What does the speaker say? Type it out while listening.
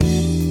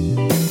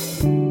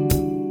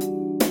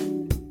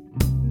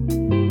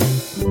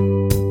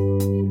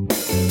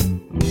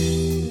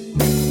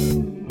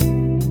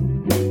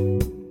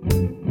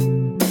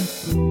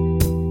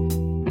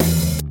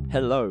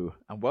Hello,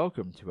 and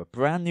welcome to a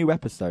brand new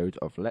episode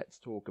of Let's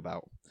Talk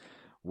About,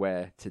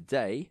 where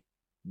today,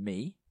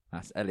 me,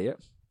 that's Elliot,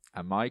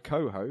 and my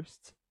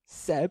co-host,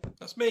 Seb,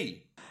 that's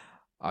me,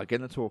 are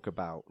going to talk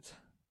about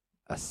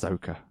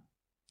Ahsoka.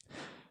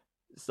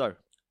 So,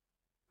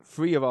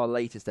 3 of our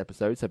latest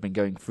episodes have been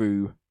going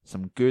through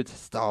some good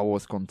Star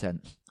Wars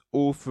content.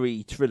 All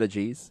 3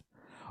 trilogies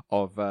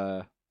of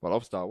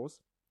Star Wars.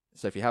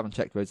 So if you haven't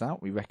checked those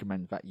out, we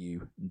recommend that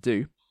you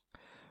do.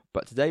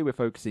 But today we're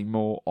focusing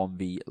more on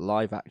the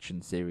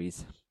live-action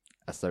series,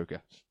 Ahsoka.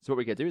 So what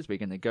we're going to do is we're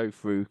going to go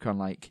through kind of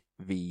like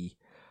the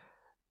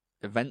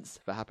events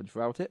that happened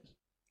throughout it,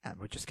 and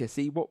we're just going to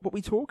see what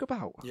we talk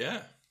about.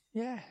 Yeah.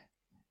 We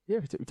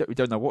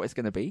don't know what it's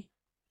going to be.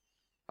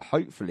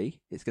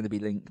 Hopefully, it's going to be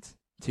linked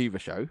to the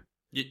show.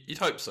 You'd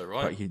hope so,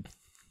 right?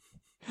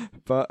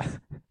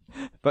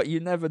 But you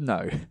never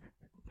know.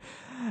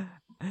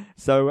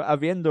 So at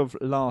the end of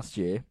last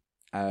year,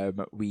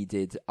 we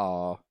did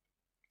our.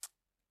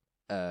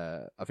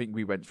 I think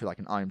we went through like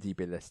an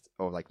IMDb list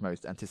of like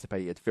most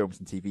anticipated films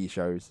and TV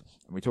shows,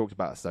 and we talked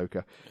about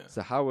Ahsoka. Yeah.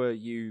 So how are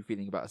you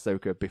feeling about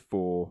Ahsoka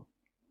before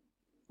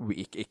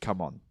it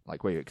come on?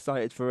 Like, were you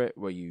excited for it?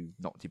 Were you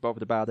not too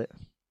bothered about it?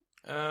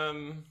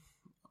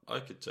 I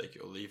could take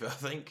it or leave it, I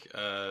think.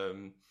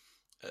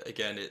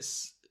 Again,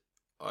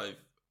 I've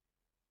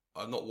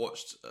not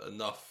watched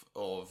enough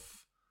of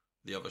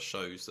the other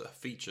shows that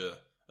feature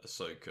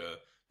Ahsoka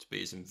to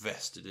be as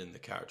invested in the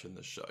character in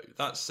the show.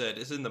 That said,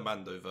 it's in the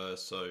Mandoverse,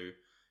 so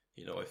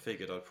I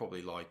figured I'd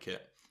probably like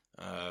it,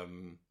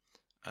 and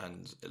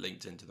it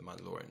linked into the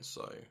Mandalorian.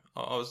 So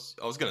I was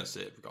going to see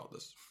it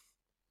regardless.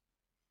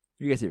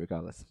 You get it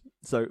regardless.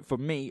 So for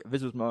me,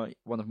 this was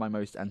one of my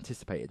most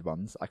anticipated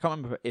ones. I can't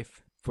remember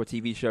if for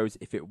TV shows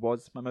if it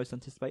was my most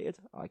anticipated.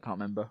 I can't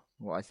remember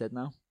what I said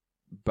now,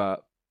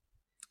 but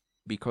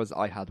because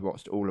I had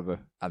watched all of the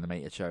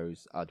animated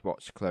shows, I'd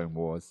watched Clone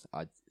Wars,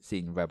 I'd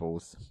seen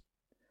Rebels.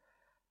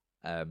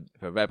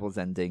 The Rebels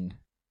ending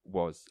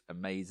was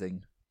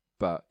amazing,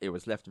 but it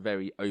was left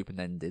very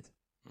open-ended,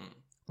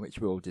 which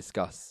we'll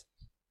discuss.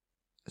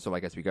 So I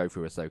guess we go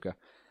through Ahsoka.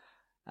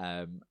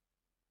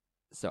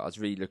 So I was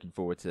really looking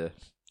forward to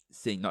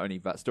seeing not only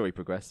that story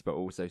progress, but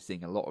also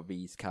seeing a lot of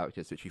these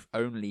characters, which we've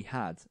only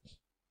had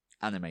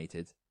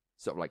animated,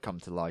 sort of like come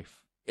to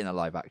life in a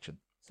live action.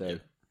 So I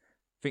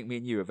think me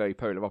and you are very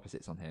polar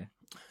opposites on here,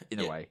 in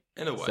a way.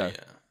 In a way, so,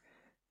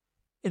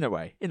 In a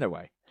way.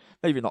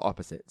 Maybe not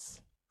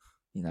opposites.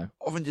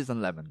 Oranges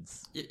and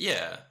lemons.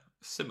 Yeah,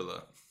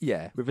 similar.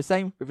 Yeah, with the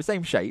same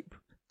shape.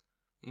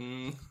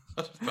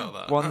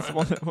 About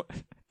that.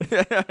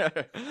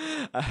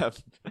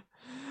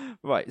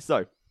 Right,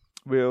 so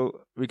we're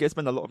going to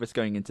spend a lot of this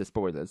going into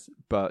spoilers,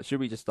 but should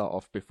we just start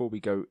off before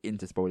we go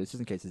into spoilers, just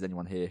in case there's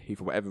anyone here who,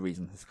 for whatever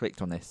reason, has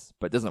clicked on this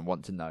but doesn't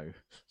want to know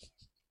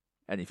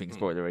anything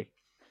spoilery,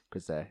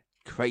 because they're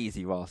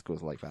crazy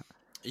rascals like that.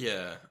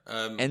 Yeah.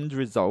 End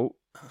result.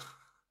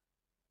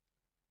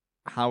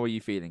 How are you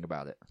feeling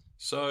about it?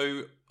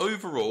 So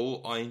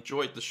overall, I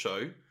enjoyed the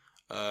show.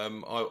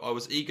 I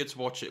was eager to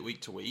watch it week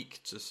to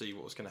week to see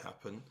what was going to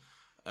happen.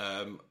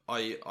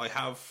 I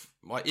have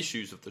my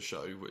issues of the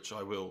show, which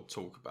I will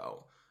talk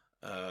about.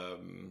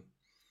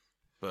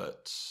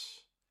 But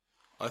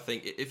I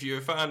think if you're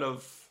a fan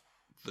of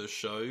the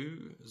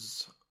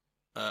shows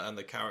and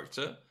the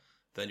character,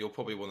 then you'll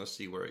probably want to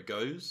see where it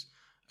goes.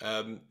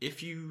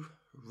 If you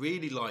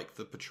really like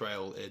the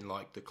portrayal in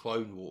like the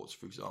Clone Wars,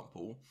 for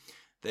example,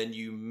 then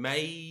you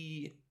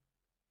may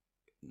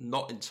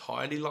not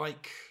entirely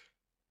like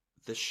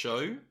the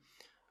show,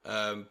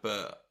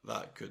 but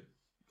that could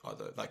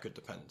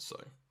depend. So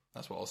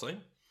that's what I'll say.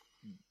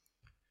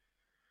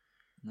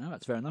 No,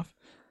 that's fair enough.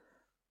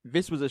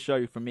 This was a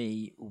show for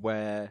me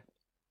where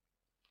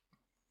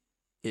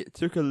it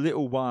took a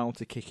little while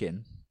to kick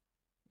in,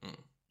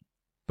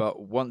 but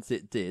once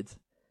it did,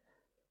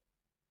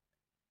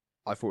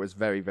 I thought it was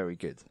very, very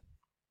good.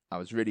 I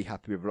was really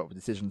happy with a lot of the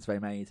decisions they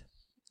made,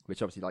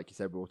 which obviously, like you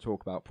said, we'll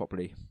talk about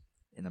properly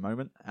in a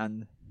moment.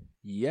 And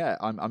yeah,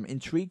 I'm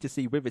intrigued to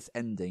see with this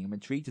ending. I'm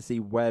intrigued to see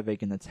where they're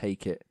going to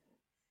take it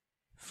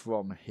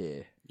from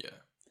here.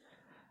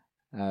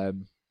 Yeah.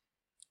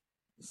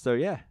 So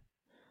yeah,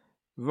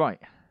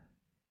 right.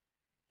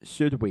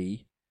 Should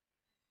we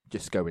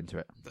just go into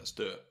it? Let's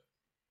do it.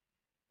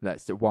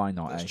 Let's do. Why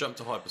not? Let's jump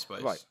to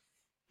hyperspace. Right.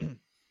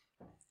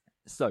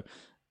 So,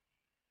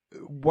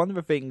 one of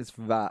the things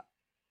that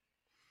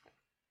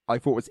I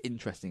thought was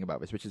interesting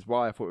about this, which is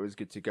why I thought it was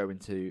good to go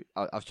into.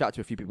 I've chatted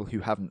to a few people who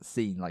haven't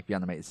seen like the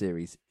animated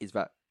series. Is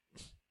that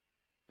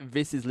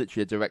this is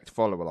literally a direct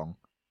follow on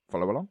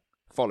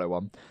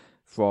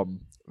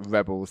from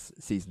Rebels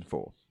season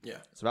 4. Yeah.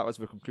 So that was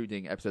the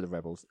concluding episode of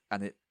Rebels,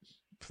 and it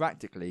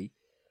practically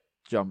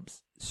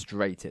jumps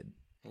straight in.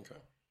 Okay.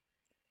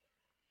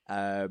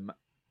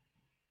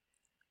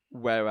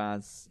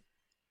 Whereas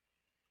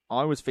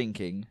I was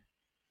thinking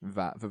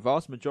that the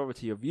vast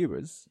majority of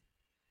viewers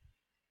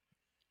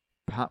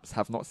perhaps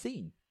have not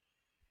seen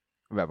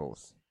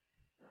Rebels.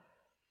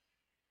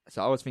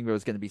 So I was thinking there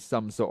was going to be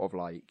some sort of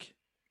like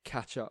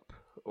catch up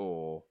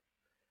or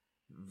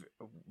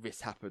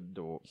this happened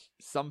or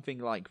something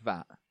like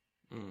that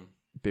Mm.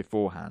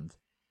 beforehand,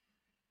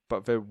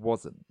 but there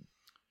wasn't.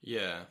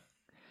 Yeah.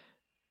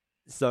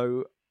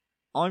 So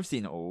I've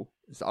seen it all,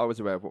 so I was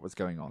aware of what was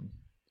going on.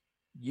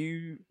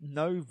 You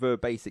know the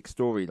basic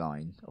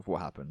storyline of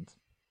what happened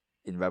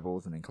in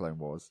Rebels and in Clone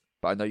Wars,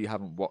 but I know you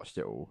haven't watched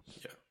it all.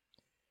 Yeah.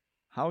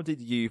 How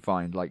did you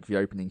find like the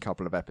opening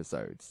couple of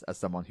episodes as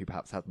someone who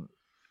perhaps hadn't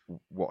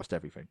watched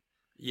everything?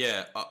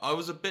 Yeah, I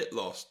was a bit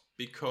lost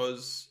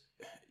because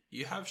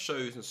you have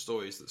shows and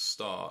stories that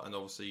start, and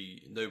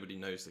obviously nobody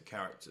knows the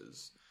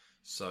characters,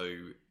 so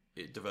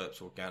it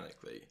develops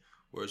organically.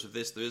 Whereas with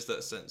this, there is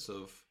that sense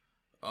of,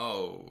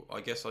 oh, I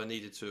guess I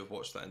needed to have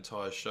watched that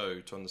entire show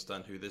to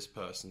understand who this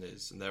person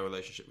is and their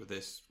relationship with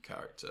this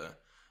character.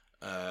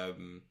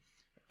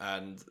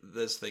 And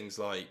there's things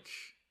like,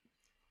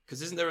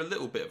 because isn't there a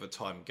little bit of a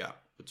time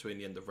gap between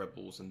the end of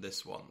Rebels and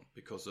this one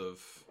because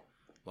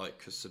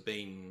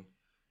Sabine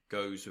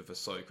goes with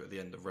Ahsoka at the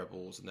end of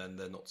Rebels, and then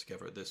they're not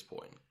together at this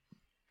point.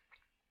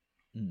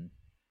 Mm.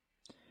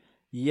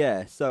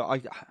 Yeah, so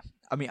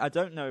I mean, I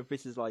don't know if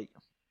this is like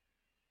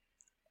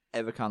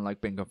ever kind of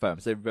like been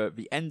confirmed. So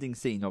the ending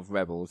scene of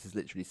Rebels is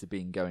literally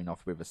Sabine going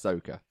off with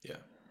Ahsoka.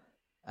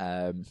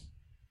 Yeah.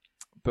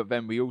 But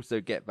then we also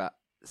get that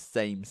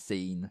same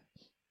scene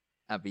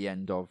at the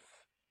end of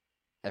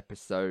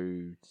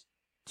episode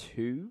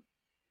 2.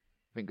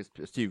 I think it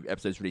was 2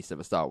 episodes released at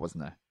the start,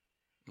 wasn't there?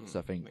 So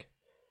I think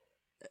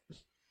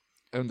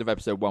end of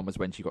episode 1 was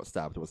when she got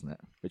stabbed, wasn't it?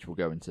 Which we'll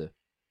go into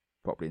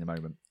properly in a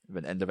moment.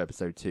 Then end of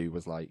episode 2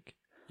 was like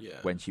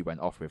when she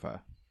went off with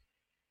her.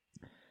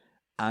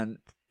 And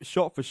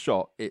shot for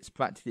shot, it's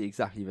practically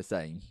exactly the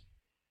same.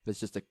 There's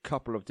just a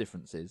couple of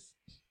differences.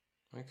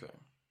 Okay.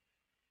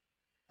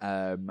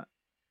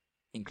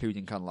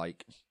 Including kind of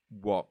like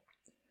what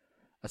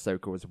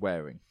Ahsoka was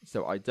wearing.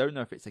 So I don't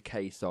know if it's a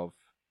case of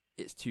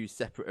it's 2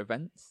 separate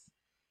events,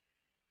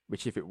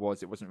 which if it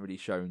was, it wasn't really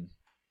shown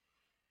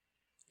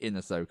in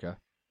Ahsoka,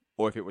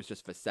 or if it was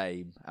just the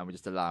same and we're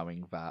just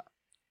allowing that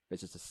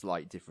there's just a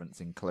slight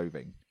difference in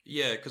clothing.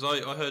 Yeah, because I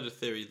heard a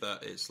theory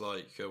that it's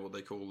like what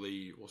they call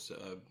the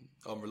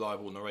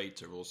unreliable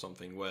narrator or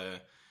something, where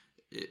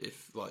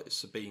if like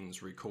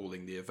Sabine's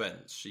recalling the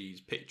events,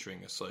 she's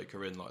picturing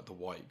Ahsoka in like the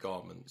white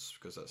garments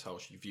because that's how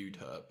she viewed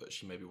her, but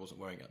she maybe wasn't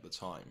wearing it at the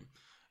time.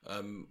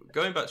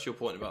 Going back to your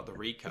point about the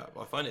recap,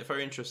 I find it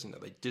very interesting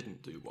that they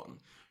didn't do one,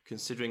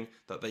 considering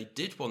that they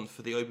did one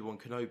for the Obi-Wan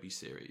Kenobi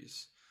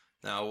series.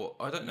 Now,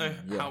 I don't know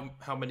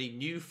how many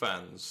new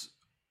fans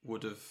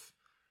would have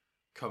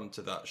come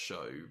to that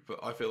show, but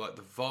I feel like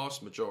the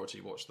vast majority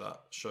watched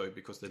that show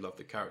because they loved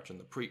the character and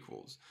the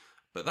prequels.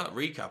 But that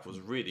recap was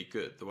really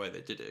good, the way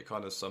they did it. It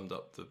kind of summed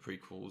up the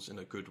prequels in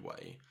a good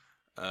way.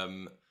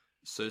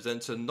 So then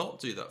to not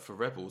do that for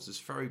Rebels is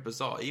very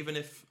bizarre, even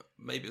if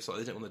maybe it's like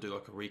they didn't want to do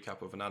like a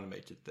recap of an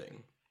animated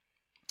thing.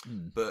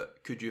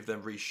 But could you have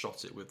then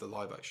reshot it with the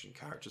live action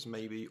characters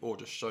maybe, or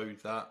just showed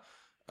that?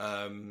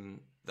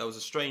 That was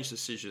a strange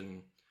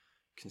decision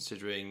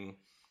considering,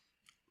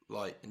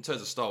 like, in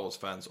terms of Star Wars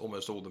fans,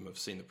 almost all of them have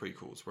seen the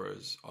prequels,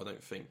 whereas I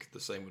don't think the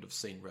same would have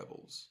seen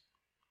Rebels.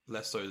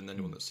 Less so than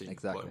anyone that's seen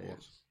Clone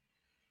Wars.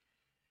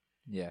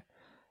 Yeah.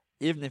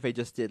 Even if they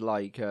just did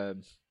like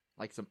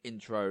some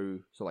intro,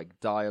 so like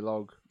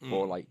dialogue,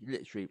 or like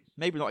literally,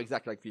 maybe not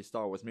exactly like for your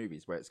Star Wars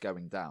movies where it's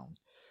going down,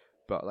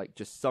 but like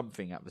just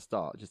something at the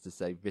start just to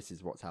say this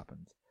is what's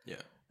happened.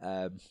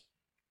 Yeah.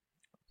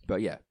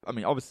 But yeah, I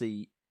mean,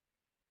 obviously,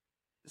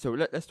 so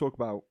let's talk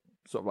about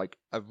sort of like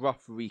a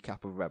rough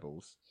recap of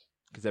Rebels,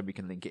 because then we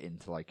can link it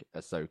into like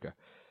Ahsoka.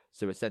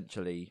 So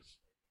essentially,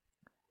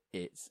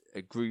 it's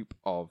a group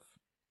of,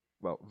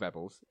 well,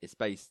 rebels. It's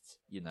based,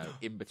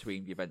 in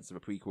between the events of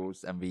the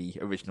prequels and the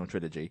original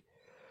trilogy.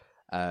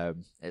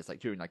 It's like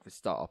during like the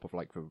start up of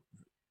like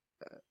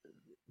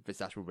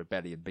this actual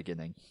rebellion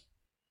beginning.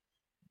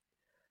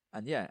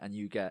 And yeah, and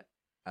you get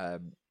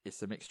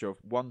it's a mixture of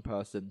one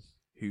person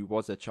who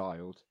was a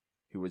child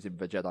who was in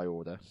the Jedi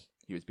Order.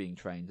 He was being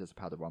trained as a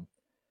Padawan,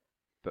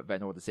 but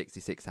then Order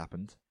 66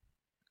 happened,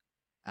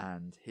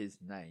 and his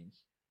name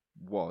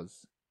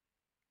was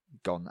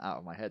gone out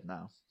of my head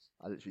now.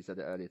 I literally said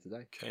it earlier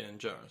today. Kanan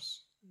Jarrus.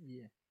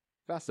 Yeah,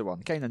 that's the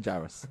one. Kanan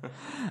Jarrus.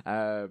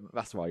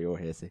 That's why you're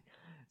here, see.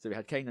 So we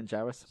had Kanan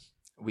Jarrus.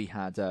 We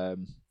had a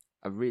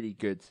really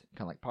good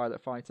kind of like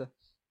pilot fighter.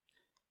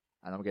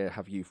 And I'm going to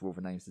have you for all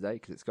the names today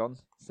because it's gone.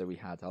 So we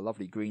had our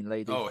lovely green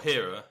lady. Oh,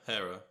 Hera.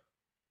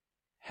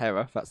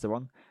 Hera, that's the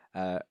one.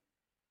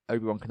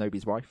 Obi-Wan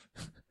Kenobi's wife.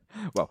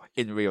 Well,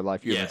 in real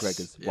life, Ewan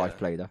McGregor's wife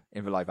played her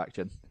in the live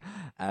action.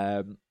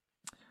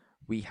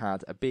 We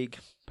had a big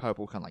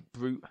purple kind of like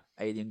brute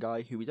alien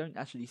guy who we don't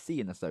actually see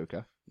in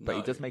Ahsoka, but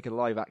he does make a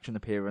live action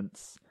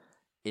appearance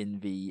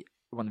in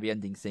one of the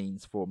ending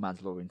scenes for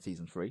Mandalorian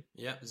season 3.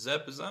 Yeah,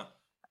 Zeb, is that?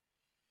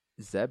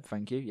 Zeb,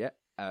 thank you.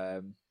 Yeah.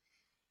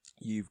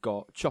 You've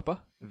got Chopper,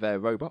 their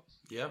robot.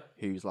 Yeah.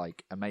 Who's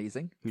like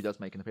amazing, who does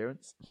make an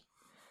appearance.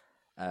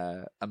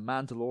 A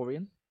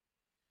Mandalorian,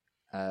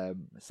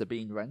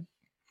 Sabine Wren,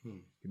 who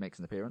makes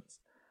an appearance.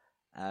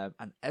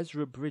 And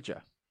Ezra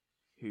Bridger,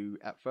 who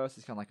at first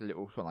is kind of like a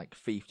little kind of like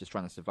thief just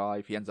trying to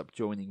survive. He ends up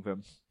joining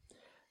them,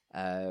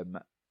 and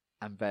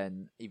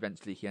then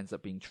eventually he ends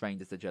up being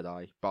trained as a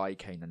Jedi by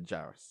Kanan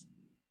Jarrus.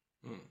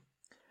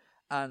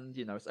 And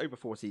it's over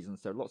 4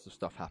 seasons, so lots of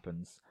stuff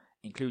happens,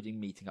 including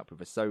meeting up with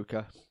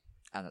Ahsoka.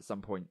 And at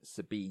some point,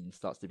 Sabine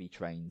starts to be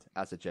trained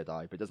as a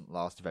Jedi, but it doesn't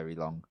last very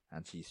long,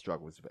 and she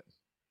struggles with it.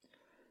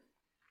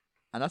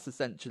 And that's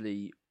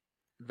essentially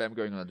them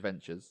going on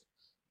adventures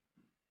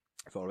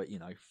for it,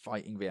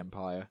 fighting the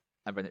Empire.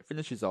 And then it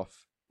finishes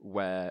off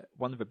where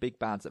one of the big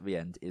bads at the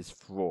end is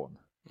Thrawn,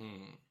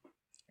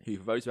 who,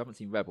 for those who haven't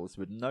seen Rebels,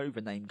 would know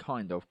the name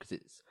kind of, because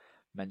it's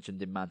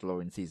mentioned in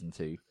Mandalorian Season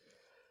 2.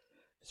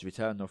 It's the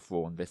return of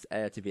Thrawn, this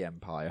heir to the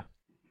Empire.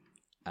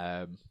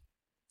 And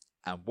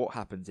what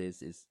happens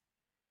is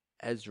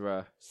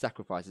Ezra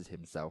sacrifices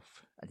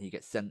himself, and he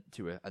gets sent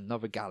to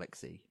another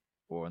galaxy,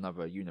 or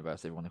another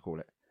universe, if you want to call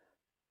it,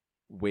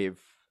 with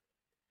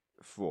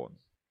Thrawn.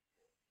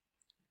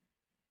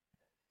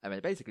 And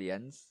it basically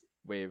ends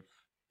with,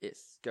 it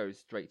goes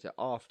straight to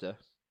after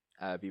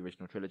the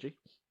original trilogy.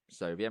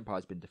 So the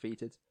Empire's been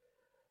defeated.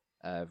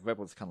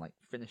 Rebels kind of like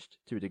finished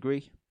to a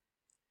degree.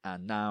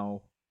 And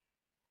now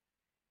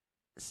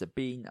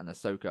Sabine and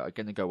Ahsoka are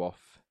going to go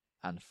off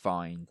and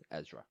find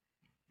Ezra.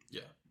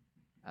 Yeah.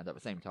 And at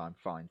the same time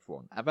find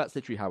Thrawn. And that's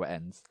literally how it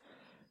ends,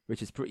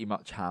 which is pretty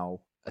much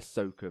how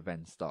Ahsoka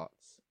then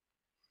starts.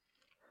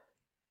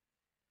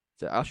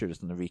 So I should have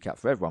just done a recap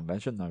for everyone then,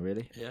 shouldn't I,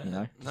 really? Yeah.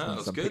 No, that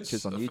was some good.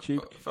 pictures on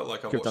YouTube. I felt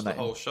like I watched the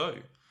whole show.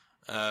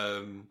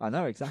 I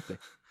know, exactly.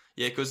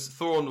 Yeah, because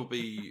Thrawn will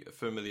be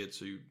familiar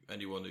to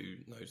anyone who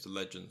knows the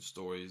legend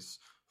stories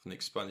from the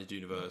expanded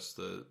universe,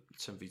 the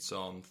Timothy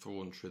Zahn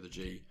Thrawn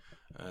trilogy,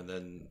 and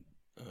then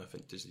I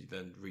think Disney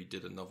then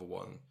redid another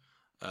one.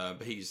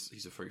 But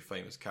he's a very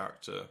famous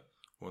character,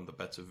 one of the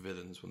better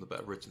villains, one of the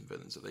better written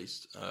villains at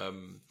least.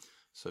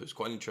 So it's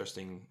quite an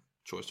interesting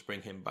choice to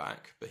bring him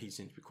back, but he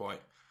seems to be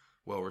quite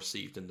well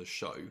received in the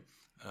show,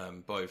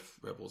 both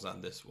Rebels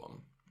and this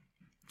one.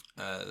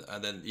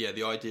 And then,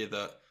 the idea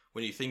that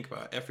when you think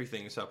about it,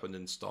 everything that's happened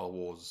in Star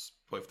Wars,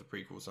 both the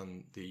prequels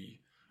and the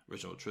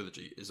original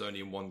trilogy, is only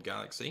in one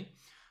galaxy.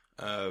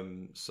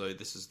 So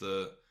this is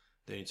the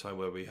only time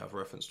where we have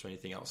reference to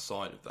anything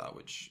outside of that,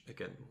 which,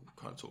 again, we'll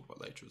kind of talk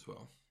about later as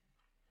well.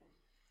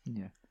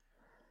 Yeah.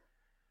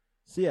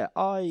 So,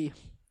 I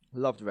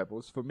loved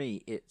Rebels. For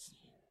me, it's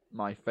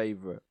my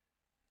favourite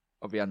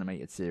of the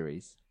animated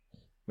series,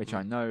 which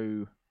I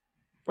know...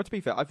 Well, to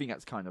be fair, I think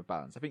that's kind of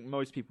balanced. I think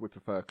most people would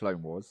prefer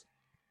Clone Wars,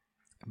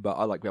 but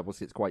I like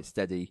Rebels. It's quite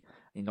steady.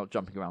 You're not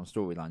jumping around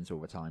storylines all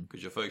the time.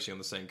 Because you're focusing on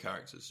the same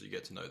characters, so you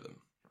get to know them.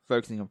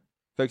 Focusing on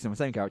the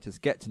same characters,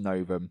 get to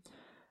know them.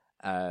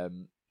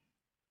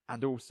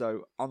 And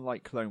also,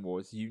 unlike Clone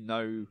Wars, you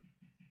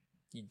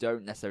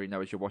don't necessarily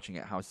know as you're watching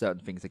it how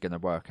certain things are going to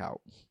work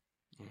out.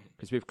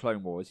 Because with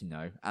Clone Wars,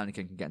 Anakin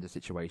can get into a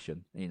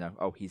situation, and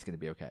oh, he's going to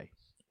be okay.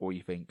 Or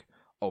you think,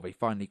 oh, they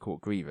finally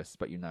caught Grievous,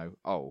 but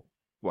oh,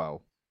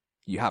 well,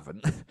 you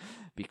haven't,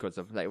 because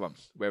of later on.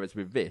 Whereas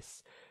with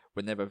this,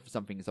 whenever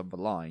something is on the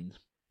line,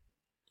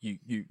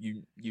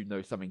 you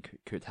know something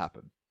could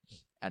happen.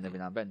 And every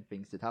now and then,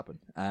 things did happen.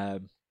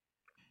 But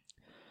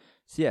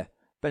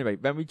anyway,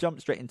 then we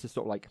jump straight into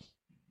sort of like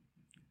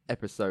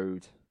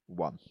episode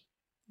 1,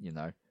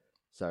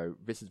 So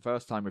this is the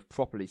first time we're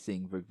properly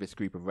seeing this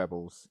group of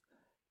rebels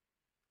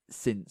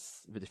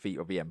since the defeat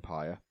of the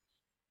Empire.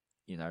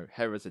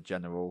 Hera's a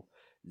general,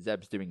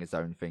 Zeb's doing his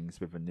own things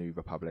with the New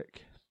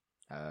Republic,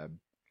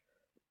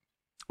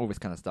 all this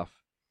kind of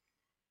stuff.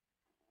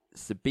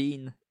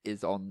 Sabine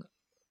is on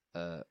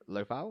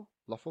Lothal?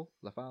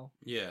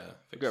 Yeah,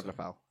 I think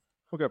Lothal.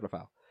 We'll go with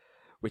Lothal,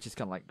 which is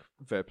kind of like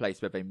the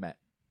place where they met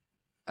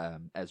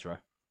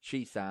Ezra.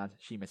 She's sad,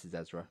 she misses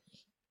Ezra,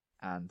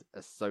 and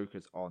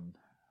Ahsoka's on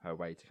her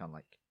way to kind of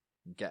like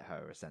get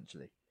her,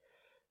 essentially.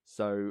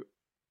 So,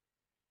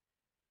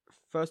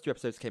 first 2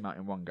 episodes came out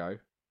in one go.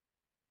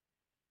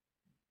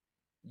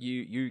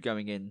 You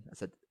going in, I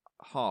said,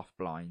 half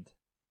blind,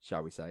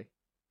 shall we say?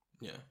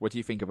 Yeah. What do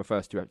you think of the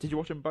first 2 episodes? Did you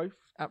watch them both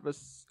at the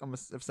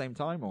same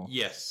time, or?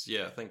 Yes,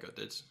 I think I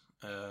did.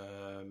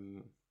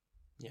 I'm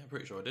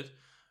pretty sure I did.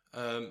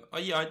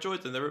 I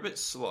enjoyed them. They were a bit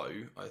slow,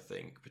 I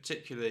think,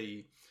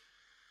 particularly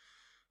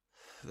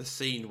the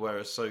scene where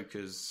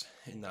Ahsoka's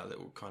in that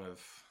little kind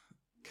of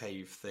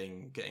cave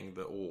thing getting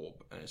the orb,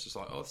 and it's just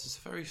like, oh, this is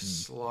a very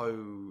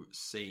slow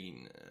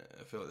scene.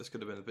 I feel like this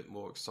could have been a bit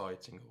more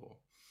exciting,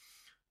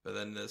 but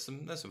then there's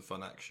some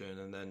fun action,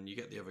 and then you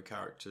get the other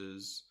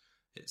characters.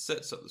 It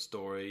sets up the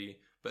story,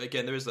 but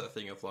again, there is that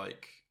thing of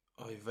like,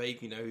 I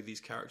vaguely know who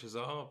these characters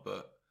are,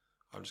 but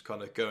I'm just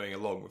kind of going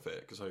along with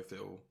it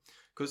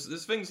because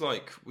there's things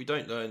like we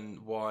don't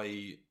learn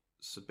why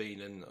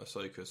Sabine and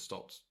Ahsoka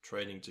stopped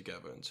training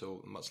together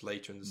until much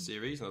later in the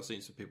series, and I've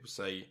seen some people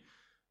say,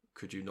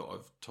 could you not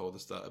have told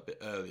us that a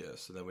bit earlier,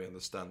 so then we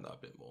understand that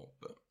a bit more?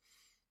 But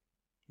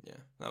yeah,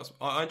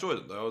 I enjoyed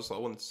it though. I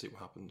wanted to see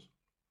what happened.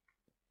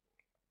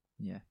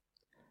 Yeah,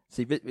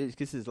 see,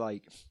 this is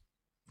like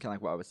kind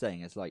of like what I was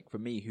saying. It's like, for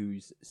me,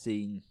 who's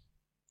seen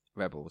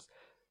Rebels,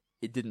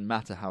 it didn't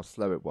matter how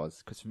slow it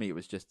was, because for me it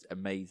was just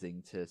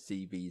amazing to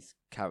see these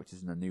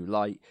characters in a new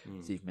light,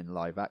 see them in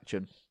live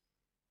action.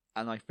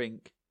 And I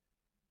think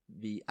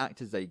the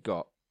actors they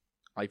got,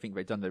 I think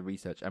they've done their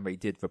research and they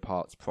did the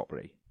parts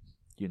properly.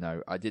 You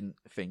know, I didn't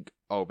think,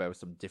 oh, there was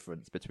some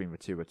difference between the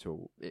two at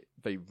all.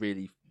 They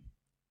really,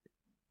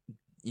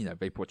 you know,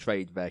 they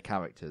portrayed their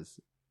characters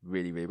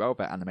really, really well,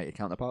 their animated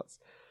counterparts.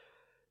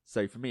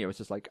 So for me, it was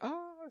just like,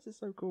 oh, this is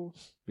so cool.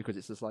 Because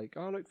it's just like,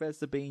 oh, look, there's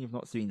Sabine, you've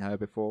not seen her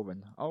before.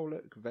 And, oh,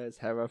 look, there's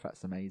Hera,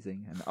 that's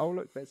amazing. And, oh,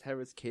 look, there's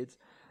Hera's kid,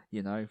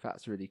 you know,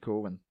 that's really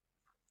cool. And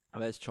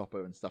there's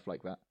Chopper and stuff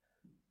like that.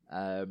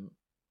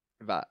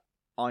 That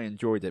I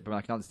enjoyed it, but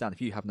I can understand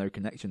if you have no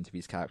connection to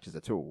these characters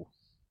at all,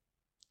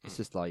 it's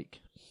just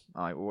like,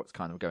 all right, well, what's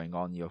kind of going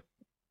on? You're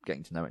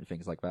getting to know it and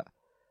things like that.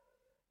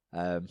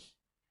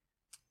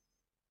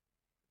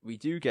 We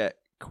do get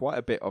quite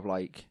a bit of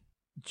like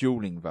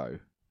dueling though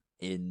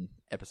in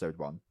episode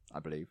 1, I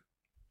believe.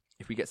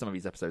 If we get some of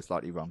these episodes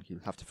slightly wrong, you'll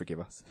have to forgive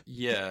us.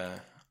 Yeah,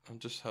 I'm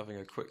just having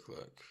a quick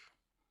look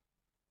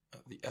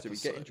at the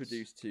episodes. So we get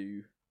introduced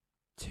to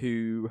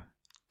 2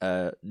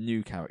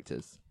 new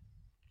characters.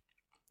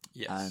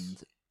 Yes.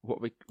 And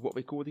what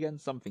we called again?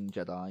 Something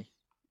Jedi.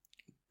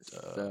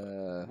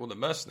 Well, the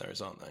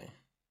mercenaries, aren't they?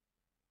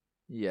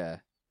 Yeah.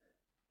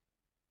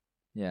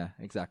 Yeah,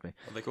 exactly.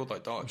 Are they called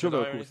like Dark I'm sure Jedi they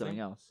were or called anything? something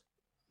else.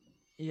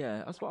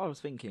 Yeah, that's what I was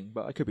thinking,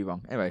 but I could be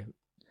wrong. Anyway,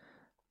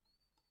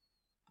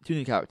 2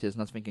 new characters,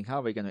 and I was thinking, how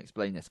are they going to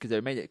explain this? Because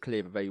they made it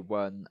clear that they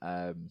weren't...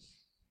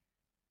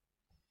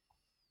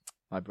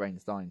 My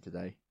brain's dying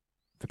today.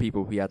 For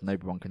people who had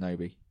Obi-Wan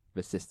Kenobi,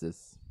 the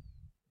sisters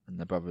and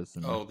the brothers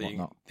and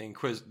whatnot. The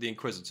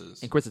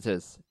Inquisitors.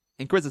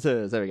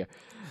 Inquisitors, there we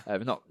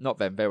go. Not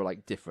them, they were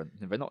like different.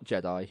 They're not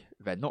Jedi,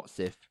 they're not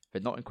Sith,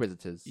 they're not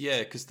Inquisitors. Yeah,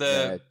 because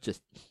their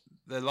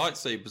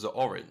lightsabers are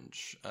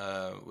orange,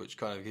 which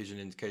kind of gives you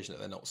an indication that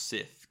they're not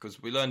Sith.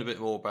 Because we learned a bit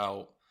more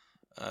about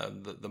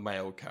the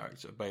male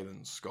character,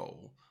 Baylan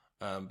Skoll.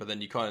 But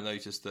then you kind of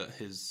notice that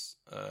his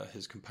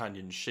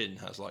companion Shin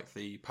has like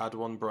the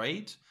Padawan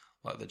braid,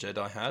 like the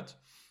Jedi had,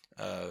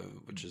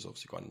 which is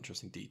obviously quite an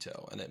interesting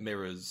detail. And it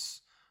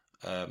mirrors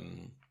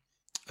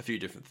a few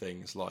different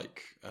things,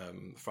 like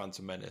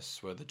Phantom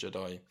Menace, where the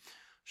Jedi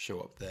show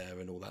up there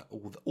and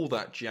all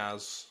that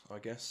jazz, I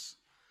guess.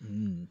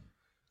 Mm.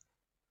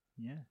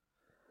 Yeah.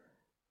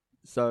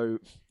 So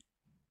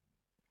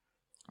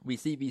we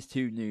see these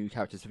 2 new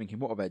characters thinking,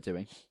 what are they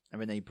doing? And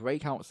then they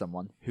break out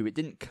someone who it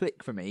didn't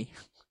click for me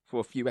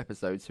for a few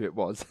episodes who it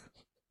was,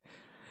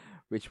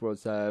 which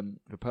was the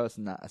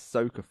person that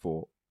Ahsoka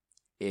fought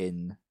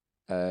in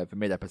the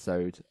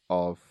mid-episode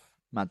of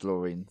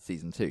Mandalorian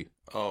Season 2.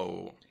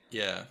 Oh,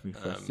 yeah. We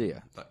first see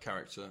her. That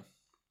character.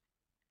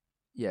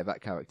 Yeah,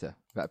 that character.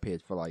 That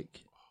appeared for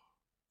like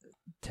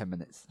 10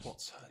 minutes.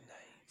 What's her name?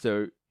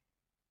 So,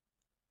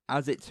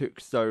 as it took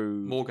so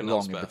Morgan long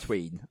Elsbeth. in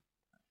between,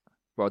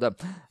 well done,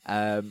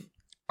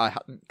 I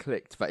hadn't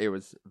clicked that it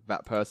was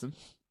that person.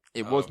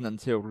 It wasn't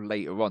until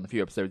later on, a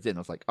few episodes in, I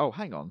was like, oh,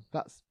 hang on,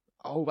 that's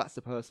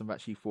the person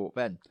that she fought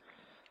then.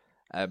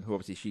 Who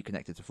obviously she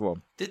connected to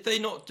Thrawn. Did they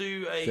not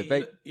do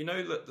you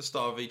know that the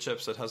start of each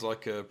episode has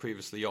like a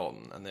previously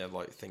on, and they have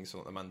like things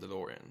on the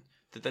Mandalorian?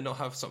 Did they not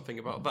have something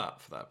about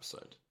that for that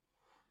episode?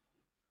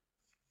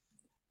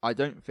 I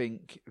don't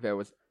think there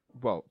was,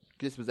 well,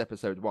 this was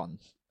episode 1,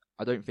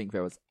 I don't think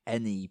there was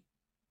any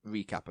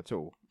recap at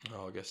all.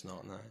 Oh, I guess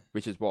not, no.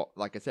 Which is what,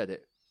 like I said,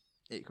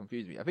 it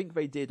confused me. I think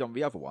they did on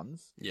the other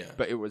ones, yeah,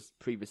 but it was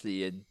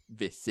previously in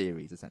this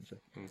series,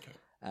 essentially. Okay.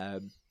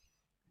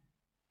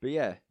 But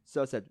yeah,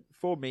 so I said,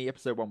 for me,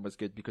 episode 1 was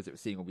good because it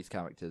was seeing all these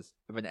characters.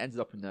 And then it ended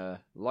up in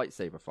a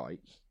lightsaber fight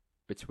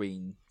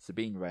between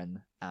Sabine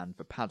Wren and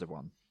the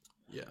Padawan.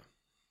 Yeah.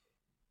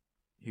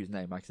 Whose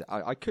name, like I said,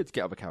 I could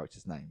get other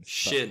characters' names.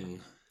 Shin.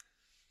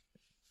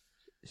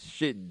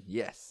 Shin,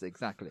 yes,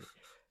 exactly.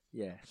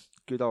 Yeah,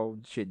 good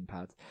old shin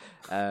pad.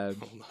 Oh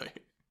no.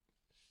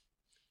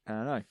 I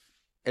don't know.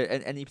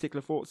 Any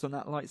particular thoughts on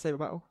that lightsaber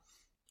battle?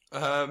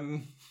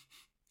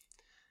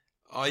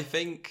 I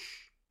think,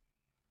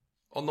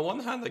 on the one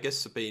hand, I guess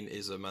Sabine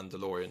is a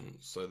Mandalorian,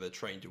 so they're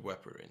trained in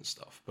weaponry and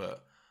stuff.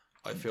 But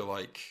I feel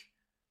like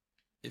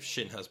if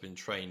Shin has been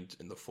trained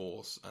in the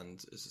Force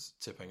and is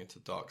tipping into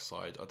the dark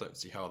side, I don't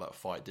see how that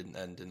fight didn't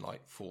end in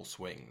like 4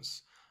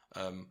 swings.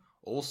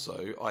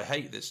 Also, I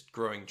hate this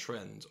growing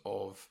trend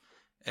of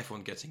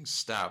everyone getting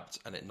stabbed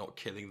and it not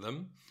killing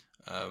them,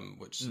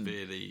 which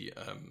severely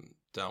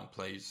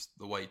downplays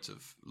the weight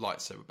of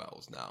lightsaber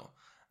battles now.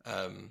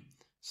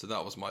 So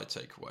that was my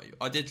takeaway.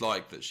 I did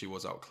like that she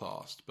was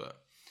outclassed,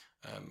 but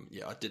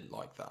yeah, I didn't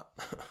like that.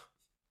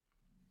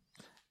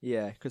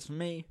 Yeah, because for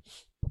me,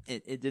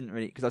 it didn't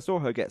really... Because I saw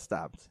her get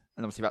stabbed,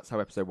 and obviously that's how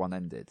episode 1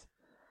 ended.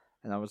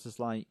 And I was just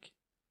like,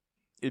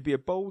 it'd be a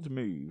bold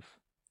move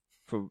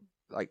for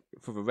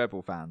the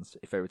Rebel fans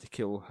if they were to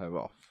kill her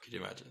off. Could you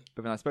imagine?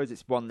 But then I suppose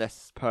it's one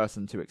less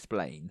person to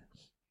explain.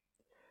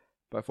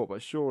 But I thought,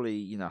 but surely,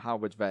 you know, how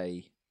would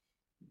they...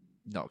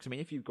 No, because I mean,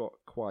 if you've got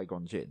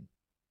Qui-Gon Jinn,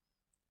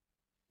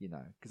 you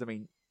know, because I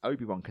mean,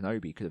 Obi-Wan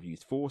Kenobi could have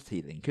used force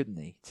healing, couldn't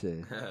he,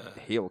 to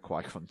heal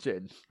Qui-Gon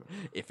Jinn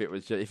if it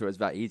was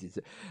that easy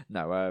to.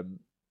 No,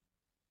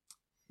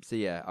 so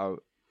yeah,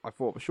 I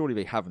thought surely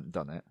they haven't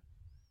done it,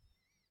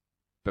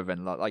 but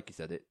then like you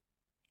said, it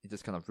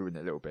just kind of ruined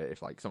it a little bit.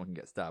 If like someone can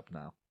get stabbed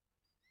now,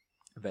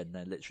 then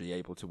they're literally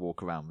able to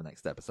walk around the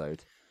next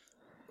episode.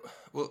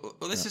 Well,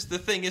 this is the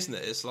thing, isn't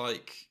it? It's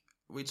like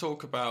we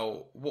talk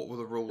about what were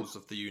the rules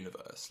of the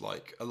universe,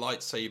 like a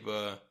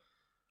lightsaber.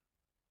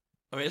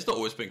 I mean, it's not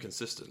always been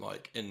consistent.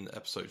 Like in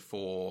episode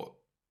 4,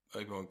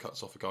 Obi-Wan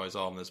cuts off a guy's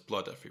arm, there's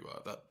blood everywhere.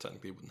 That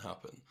technically wouldn't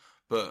happen.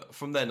 But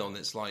from then on,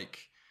 it's like,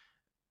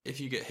 if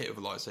you get hit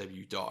with a lightsaber,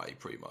 you die,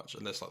 pretty much.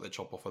 Unless, like, they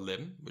chop off a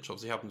limb, which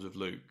obviously happens with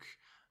Luke.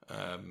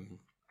 And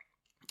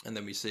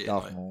then we see it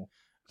Darth like... Maul.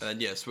 And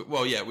yes,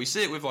 well, yeah, we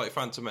see it with, like,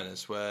 Phantom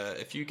Menace, where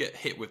if you get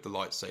hit with the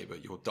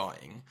lightsaber, you're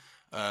dying.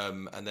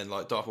 And then,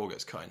 like, Darth Maul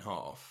gets cut in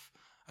half.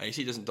 And you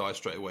see he doesn't die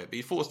straight away, but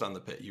he falls down the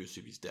pit, you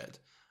assume he's dead.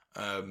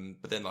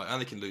 But then, like,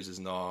 Anakin loses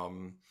an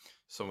arm,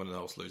 someone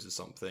else loses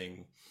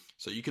something.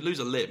 So you could lose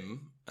a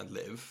limb and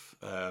live,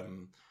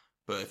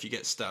 but if you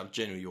get stabbed,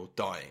 generally you're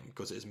dying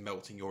because it's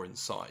melting your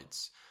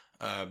insides.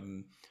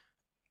 And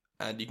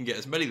you can get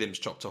as many limbs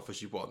chopped off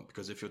as you want,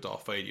 because if you're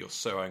Darth Vader, you're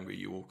so angry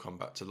you will come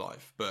back to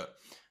life. But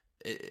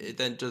it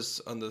then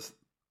does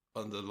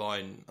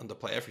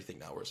underplay everything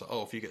now, where it's like,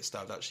 oh, if you get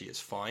stabbed, actually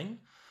it's fine.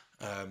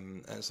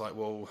 And it's like,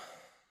 well...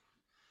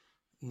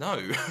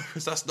 No,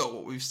 because that's not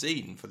what we've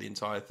seen for the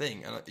entire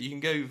thing. And you can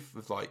go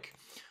with, like,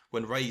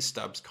 when Rey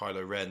stabs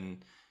Kylo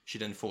Ren, she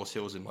then force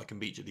heals him, like,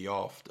 immediately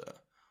after.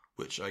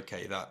 Which,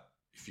 okay, that,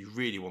 if you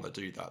really want to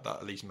do that, that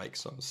at least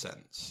makes some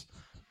sense.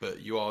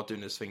 But you are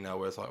doing this thing now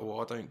where it's like, well,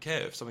 I don't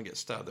care. If someone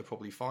gets stabbed, they're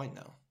probably fine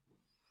now.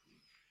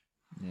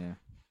 Yeah.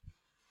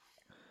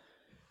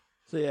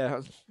 So, yeah, it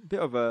was a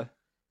bit of a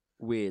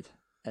weird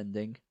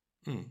ending.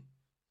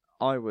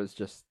 I was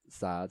just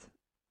sad.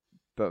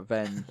 But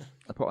then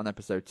I put on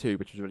episode 2,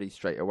 which was released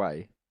straight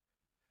away.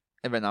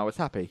 And then I was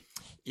happy.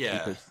 Yeah.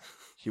 Because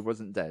she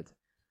wasn't dead.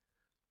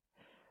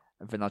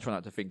 And then I try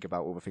not to think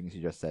about all the things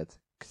you just said,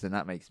 because then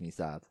that makes me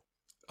sad.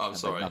 I'm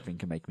sorry. Nothing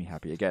can make me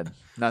happy again.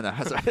 No.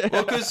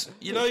 Well, because,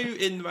 you know,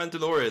 in The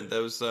Mandalorian,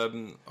 there was, I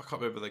can't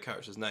remember the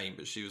character's name,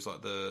 but she was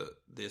like the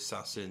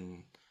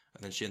assassin,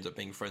 and then she ends up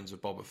being friends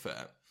with Boba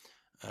Fett.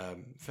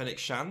 Fennec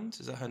Shand,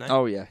 is that her name?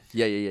 Oh, yeah.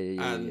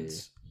 Yeah. And...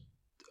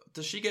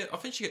 Does she get... I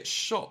think she gets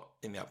shot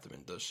in the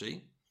abdomen, does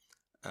she?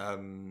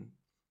 And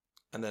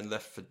then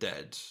left for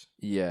dead.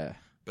 Yeah.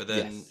 But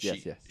then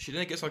yes. she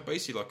then gets like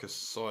basically like a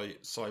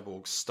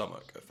cyborg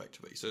stomach,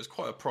 effectively. So it's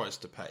quite a price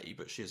to pay,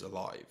 but she is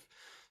alive.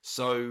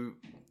 So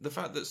the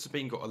fact that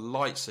Sabine got a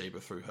lightsaber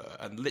through her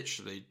and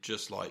literally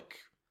just like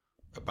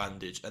a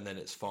bandage and then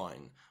it's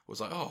fine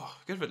was like, oh,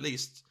 could have at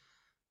least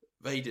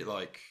made it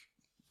like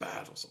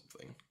bad or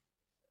something.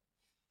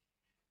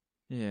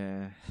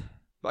 Yeah.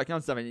 But I can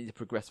understand they need to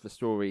progress the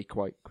story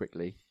quite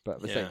quickly, but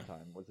at the same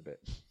time, it was a bit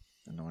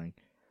annoying.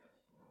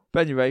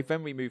 But anyway,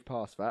 then we move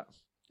past that,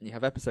 and you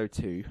have episode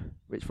 2,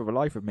 which for the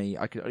life of me,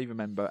 I can only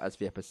remember as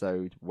the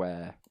episode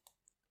where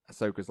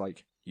Ahsoka's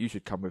like, you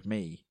should come with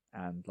me,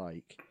 and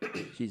like,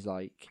 she's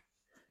like,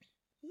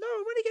 no,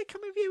 I'm only going to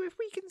come with you if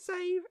we can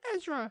save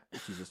Ezra.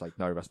 And she's just like,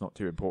 no, that's not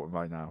too important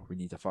right now. We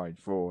need to find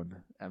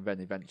Thrawn. And then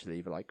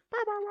eventually they're like, bah,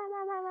 bah, bah,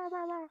 bah, bah,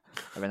 bah, bah.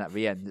 And then at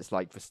the end, it's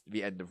like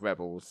the end of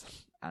Rebels.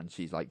 And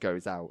she's like,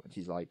 goes out and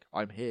she's like,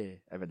 I'm here.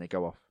 And then they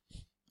go off.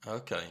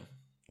 Okay.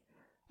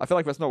 I feel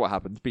like that's not what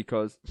happened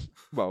because,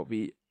 well,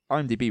 the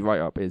IMDb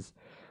write-up is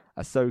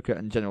Ahsoka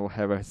and General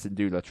Hera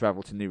Syndulla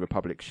travel to New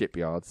Republic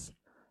shipyards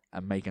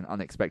and make an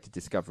unexpected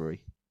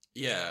discovery.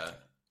 Yeah.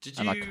 Did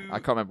and you... I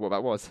can't remember what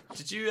that was.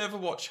 Did you ever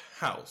watch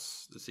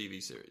House, the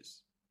TV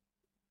series?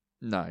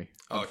 No,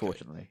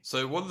 unfortunately.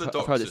 So one of the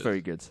doctors... I've heard it's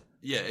very good.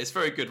 Yeah, it's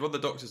very good. One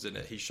of the doctors in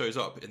it, he shows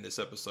up in this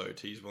episode.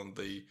 He's one of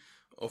the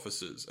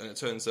officers. And it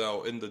turns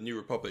out in the New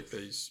Republic,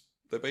 they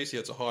basically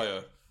had to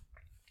hire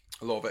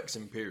a lot of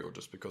ex-Imperial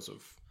just because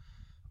of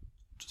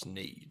just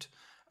need.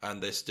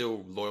 And they're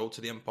still loyal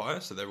to the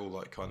Empire, so they're all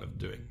like kind of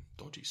doing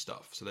dodgy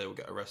stuff. So they all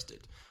get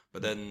arrested.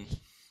 But then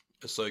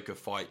Ahsoka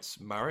fights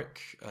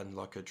Marek and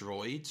like a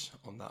droid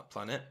on that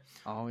planet.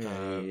 Oh,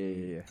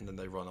 yeah. And then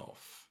they run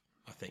off,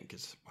 I think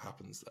is what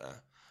happens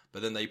there.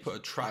 But then they put a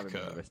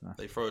tracker.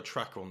 They throw a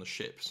tracker on the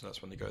ship, so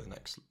that's when they go to the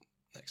next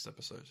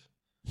episode.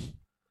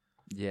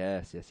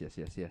 Yes.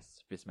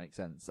 This makes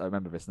sense. I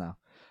remember this now.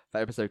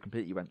 That episode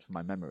completely went from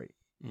my memory.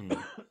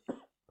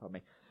 Pardon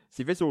me.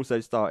 See, this also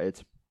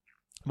started...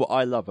 What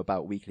I love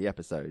about weekly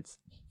episodes,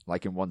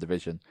 like in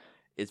WandaVision,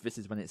 is this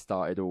is when it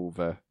started all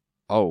the...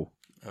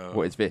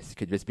 what is this?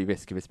 Could this be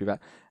this? Could this be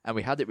that? And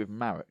we had it with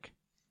Marek.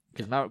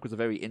 Because Marek was a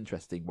very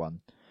interesting one.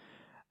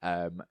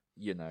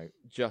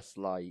 Just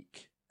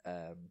like...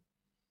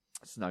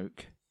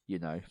 Snoke,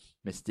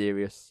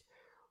 mysterious.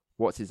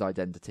 What's his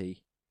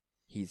identity?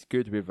 He's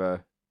good with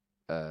a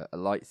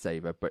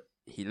lightsaber, but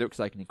he looks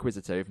like an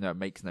Inquisitor, even though it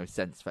makes no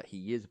sense that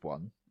he is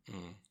one.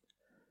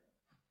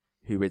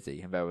 Who is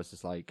he? And there was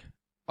just like,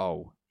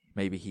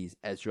 maybe he's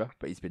Ezra,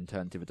 but he's been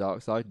turned to the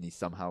dark side and he's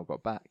somehow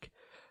got back.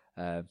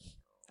 And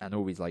and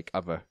all these like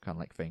other kind of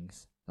like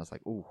things. I was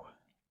like, ooh,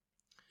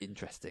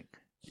 interesting.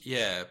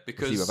 Yeah,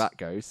 because See where that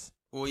goes.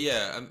 Well,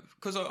 yeah,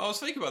 because I was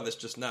thinking about this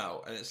just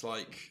now, and it's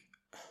like,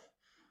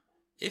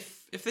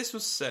 if this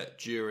was set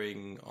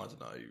during, I don't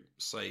know,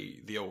 say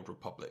the Old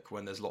Republic,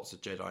 when there's lots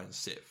of Jedi and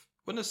Sith,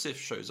 when a Sith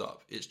shows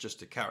up, it's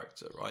just a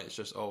character, right? It's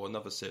just, oh,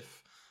 another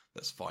Sith,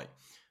 let's fight.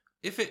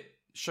 If it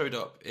showed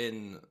up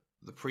in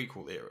the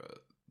prequel era,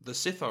 the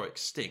Sith are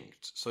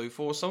extinct, so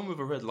for someone with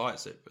a red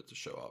lightsaber to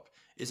show up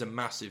is a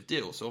massive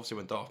deal. So obviously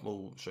when Darth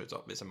Maul shows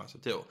up, it's a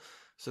massive deal.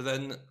 So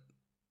then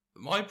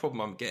my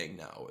problem I'm getting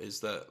now is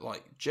that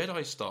like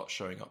Jedi start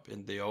showing up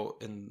in the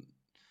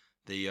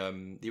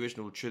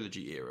original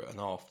trilogy era and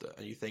after,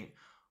 and you think,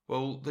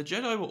 well, the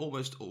Jedi were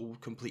almost all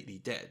completely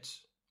dead.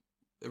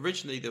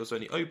 Originally, there was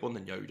only Obi-Wan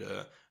and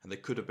Yoda, and there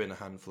could have been a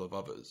handful of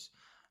others.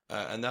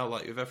 And now,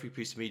 like with every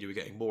piece of media, we're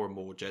getting more and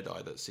more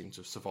Jedi that seem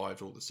to have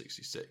survived all the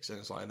 66. And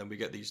it's like, and then we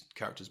get these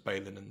characters,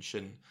 Balin and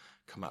Shin,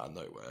 come out of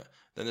nowhere.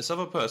 Then this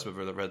other person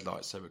with a red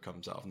lightsaber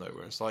comes out of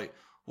nowhere. And it's like,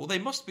 well, they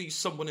must be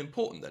someone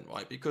important then,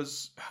 right?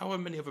 Because how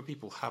many other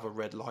people have a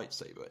red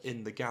lightsaber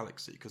in the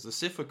galaxy? Because the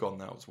Sith are gone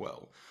now as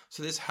well.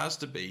 So this has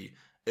to be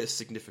a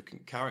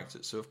significant character.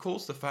 So of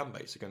course the fan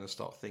base are going to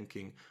start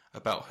thinking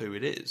about who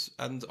it is.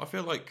 And I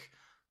feel like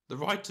the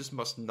writers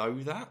must know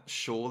that,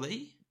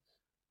 surely?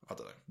 I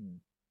don't know.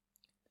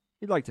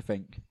 You'd like to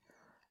think.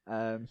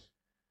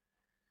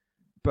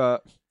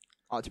 But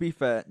to be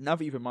fair, now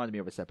that you've reminded me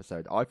of this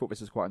episode, I thought this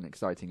was quite an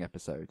exciting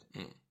episode.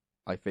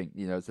 I think,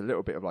 it's a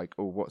little bit of like,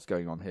 oh, what's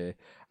going on here?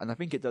 And I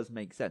think it does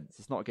make sense.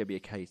 It's not going to be a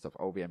case of,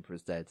 oh, the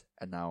Emperor's dead,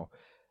 and now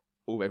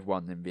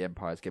everyone in the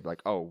Empire is going to be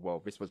like, oh,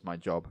 well, this was my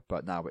job,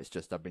 but now it's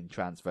just I've been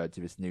transferred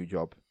to this new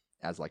job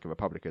as like a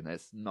Republican.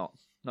 It's not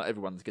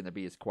everyone's going to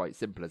be as quite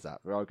simple as that.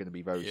 There are going to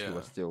be those who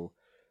are still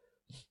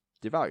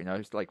devout,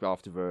 It's like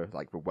after the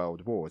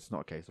World War. It's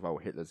not a case of, oh,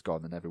 Hitler's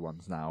gone and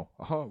everyone's now,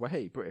 oh, well,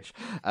 hey, British.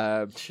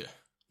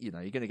 You're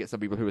going to get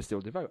some people who are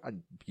still devout,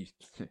 and you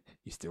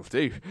still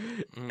do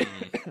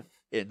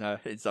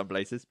in some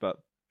places, but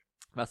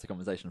that's a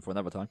conversation for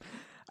another time.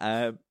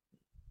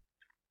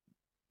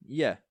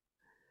 Yeah.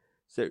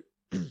 So,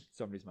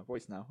 I'm losing my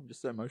voice now. I'm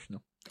just so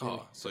emotional.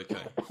 Oh, it's okay.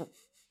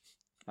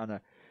 I know.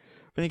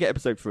 Then you get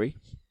episode 3,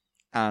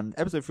 and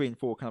episode 3 and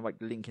 4 kind of like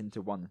link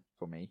into one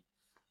for me.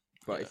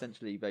 But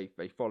essentially,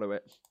 they follow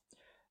it.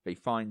 They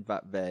find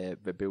that they're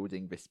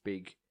building this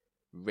big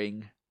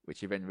ring,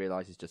 which you then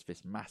realise is just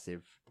this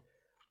massive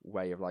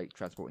way of like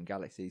transporting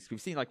galaxies. We've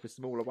seen like the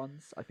smaller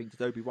ones. I think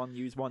did Obi-Wan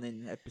use one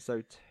in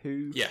episode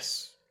 2?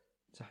 Yes.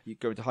 So you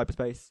go into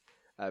hyperspace.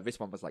 This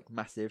one was like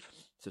massive,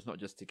 so it's not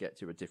just to get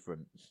to a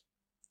different,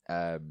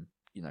 part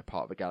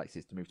of the galaxy.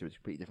 It's to move to a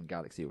completely different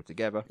galaxy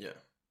altogether. Yeah.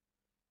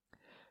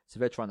 So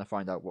they're trying to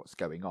find out what's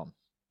going on.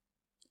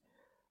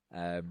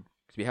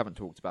 Because we haven't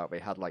talked about, they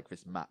had like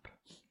this map,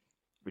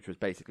 which was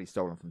basically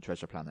stolen from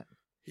Treasure Planet.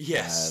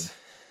 Yes.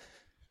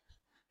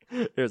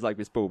 It was like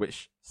this ball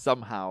which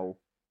somehow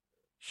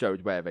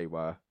showed where they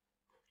were.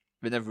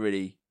 They never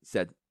really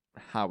said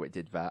how it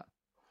did that.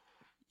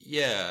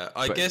 Yeah,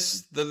 I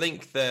guess the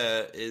link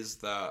there is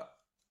that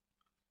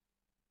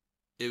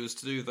it was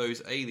to do with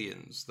those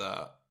aliens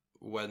that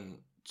went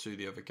to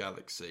the other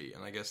galaxy,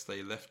 and I guess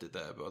they left it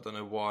there, but I don't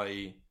know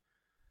why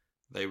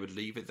they would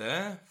leave it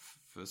there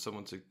for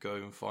someone to go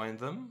and find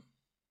them.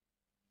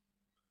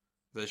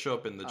 They show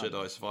up in the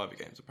Jedi Survivor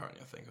games,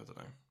 apparently, I don't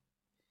know.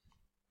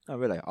 Oh,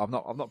 really? I've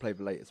not played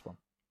the latest one,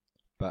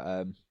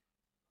 but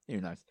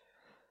who knows?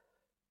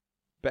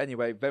 But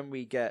anyway, then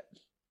we get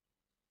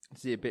to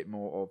see a bit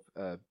more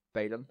of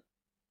Balin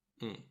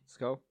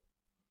Skull,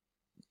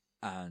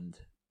 and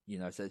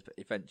so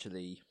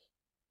eventually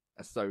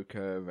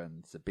Ahsoka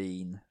and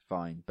Sabine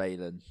find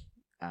Balin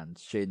and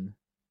Shin,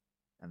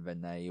 and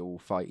then they all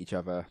fight each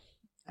other,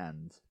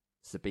 and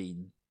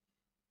Sabine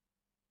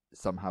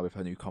somehow with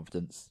her new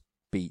confidence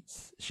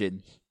beats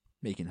Shin,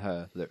 making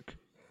her look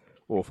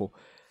awful.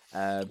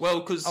 And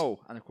of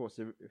course,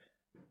 and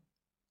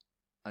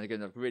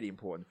again, a really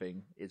important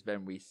thing is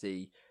when we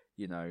see,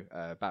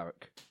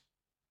 Marek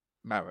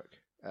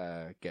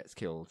gets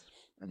killed,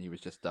 and he was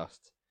just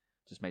dust,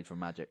 just made from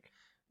magic.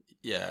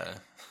 Yeah.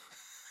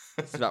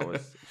 So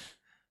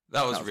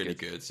that was really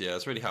good. Yeah, I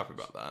was really happy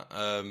about that.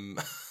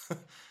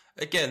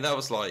 Again, that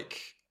was like,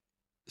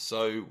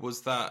 so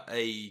was that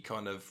a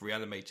kind of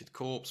reanimated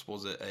corpse?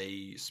 Was it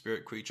a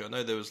spirit creature? I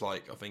know there was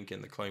like, I think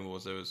in the Clone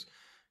Wars there was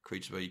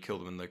creatures where you kill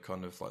them and the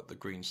kind of like the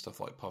green stuff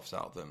like puffs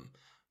out of them,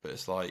 but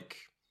it's like,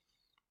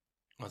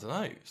 I don't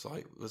know, it's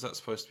like, was that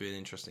supposed to be an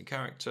interesting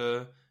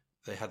character?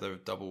 They had a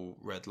double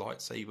red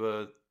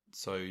lightsaber,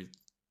 so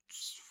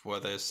were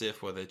they a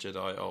Sith, were they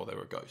Jedi? Oh, they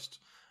were a ghost.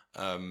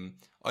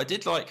 I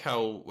did like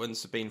how when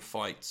Sabine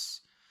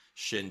fights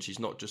Shin, she's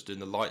not just doing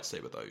the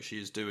lightsaber though,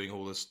 she is doing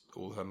all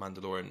her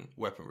Mandalorian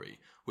weaponry,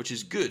 which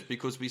is good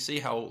because we see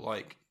how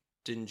like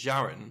Din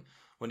Djarin,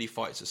 when he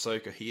fights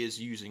Ahsoka, he is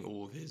using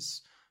all of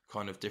his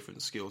kind of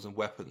different skills and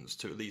weapons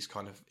to at least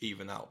kind of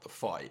even out the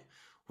fight,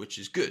 which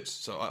is good.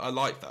 So I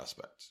like that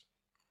aspect.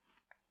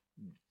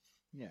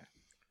 Yeah.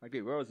 I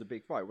agree. Well, it was a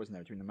big fight, wasn't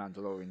there, between the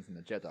Mandalorians and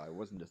the Jedi? It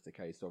wasn't just a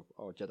case of,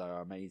 oh, Jedi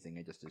are amazing,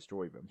 they just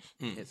destroy them.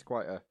 It's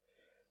quite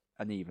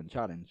an even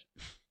challenge.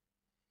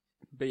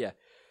 But yeah,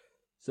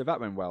 so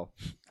that went well.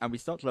 And we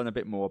start to learn a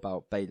bit more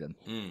about Balin,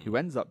 who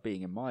ends up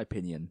being, in my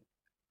opinion,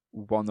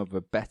 one of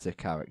the better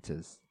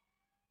characters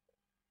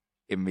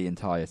in the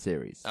entire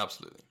series.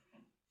 Absolutely.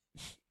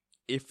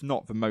 If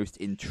not the most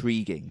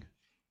intriguing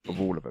of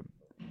all of them.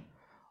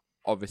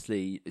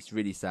 Obviously, it's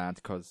really sad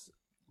because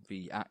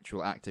the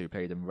actual actor who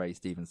played him, Ray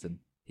Stevenson,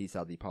 he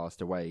sadly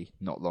passed away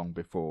not long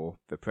before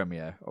the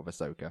premiere of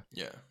Ahsoka.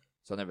 Yeah.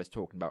 So I know there's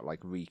talking about like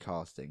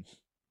recasting,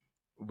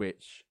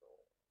 which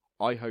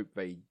I hope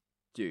they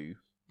do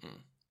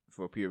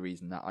for a pure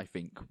reason that I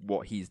think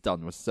what he's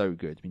done was so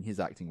good. I mean, his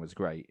acting was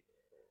great,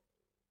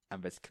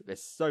 and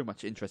there's so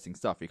much interesting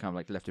stuff you kind of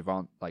like left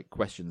with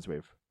questions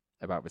with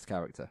about this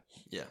character.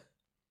 Yeah.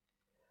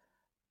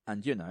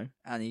 And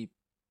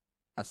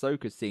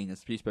Ahsoka's seen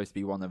as she's supposed to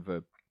be one of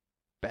the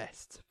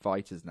best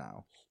fighters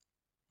now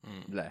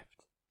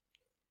left,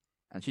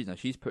 and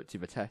she's put to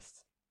the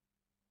test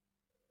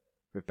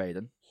with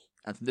Balin,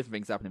 and some different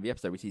things happen in the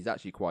episode, which he's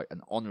actually quite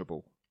an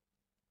honourable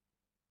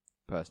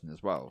person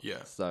as well.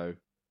 Yeah. So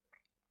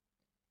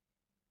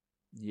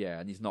yeah,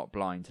 and he's not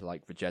blind to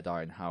like the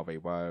Jedi and how they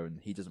were, and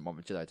he doesn't want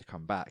the Jedi to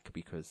come back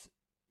because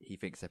he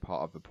thinks they're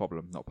part of the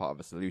problem, not part of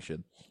the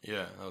solution.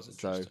 Yeah, that was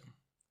interesting. So,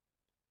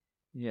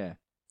 yeah.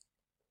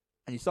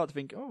 And you start to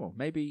think, oh,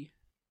 maybe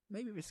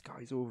this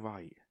guy's all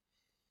right.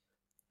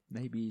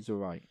 Maybe he's all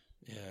right.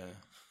 Yeah.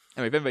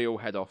 Anyway, then they all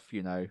head off,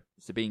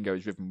 Sabine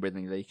goes with them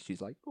willingly.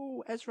 She's like,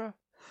 oh, Ezra.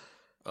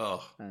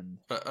 Oh. And,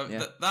 but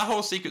that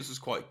whole sequence was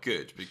quite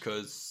good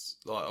because,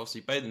 like,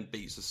 obviously Balin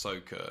beats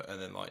Ahsoka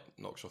and then, like,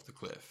 knocks off the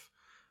cliff.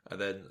 And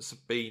then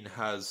Sabine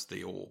has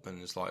the orb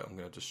and is like, I'm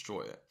going to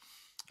destroy it.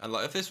 And,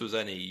 like, if this was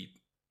any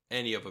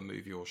other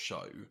movie or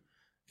show,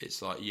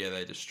 it's like, yeah,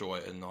 they destroy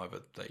it and either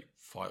they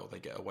fight or they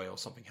get away or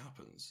something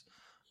happens.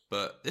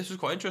 But this was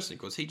quite interesting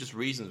because he just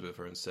reasons with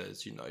her and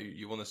says,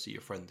 you want to see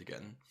your friend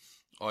again.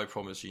 I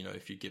promise,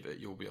 if you give it,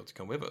 you'll be able to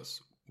come with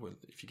us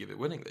if you give it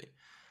willingly.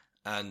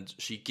 And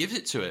she gives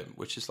it to him,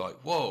 which is like,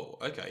 whoa,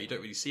 okay, you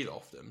don't really see it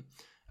often.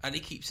 And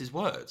he keeps his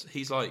word.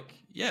 He's like,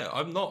 yeah,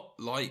 I'm not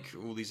like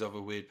all these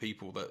other weird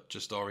people that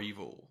just are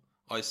evil.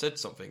 I said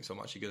something, so I'm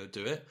actually going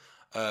to do it,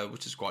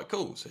 which is quite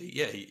cool. So,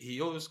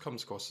 he always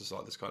comes across as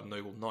like this kind of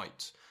noble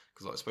knight,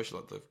 because like, especially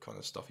like the kind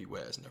of stuff he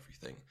wears and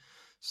everything.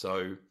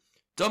 So,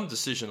 dumb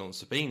decision on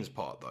Sabine's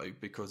part, though,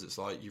 because it's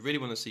like, you really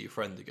want to see your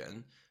friend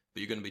again,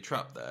 but you're going to be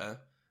trapped there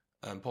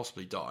and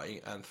possibly die,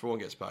 and Thrawn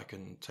gets back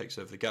and takes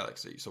over the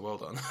galaxy, so well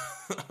done.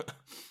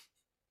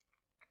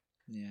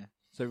 Yeah.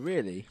 So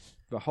really,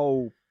 the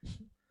whole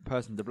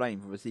person to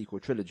blame for the sequel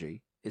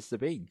trilogy is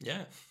Sabine.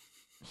 Yeah.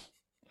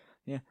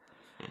 Yeah.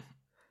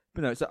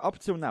 But no, so up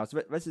till now,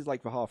 so this is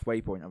like the halfway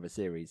point of the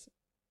series.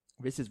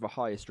 This is the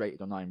highest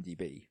rated on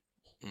IMDb.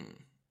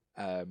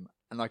 And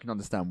I can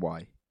understand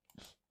why.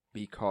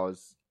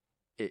 Because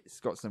it's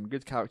got some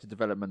good character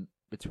development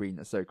between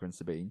Ahsoka and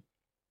Sabine.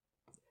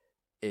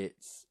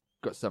 It's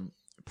got some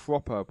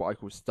proper, what I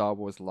call Star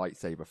Wars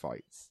lightsaber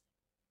fights.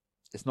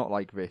 It's not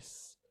like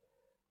this,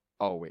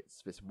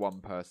 it's this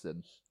one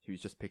person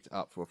who's just picked it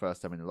up for the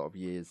first time in a lot of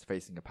years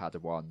facing a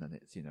Padawan, and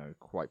it's,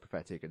 quite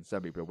pathetic, and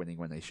some people are winning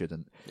when they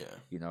shouldn't.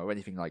 Yeah. Or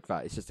anything like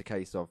that. It's just a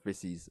case of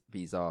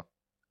these are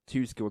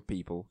two skilled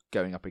people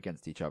going up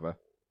against each other.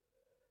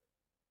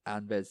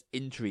 And there's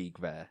intrigue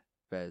there.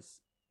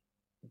 There's,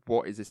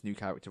 what is this new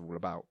character all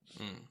about?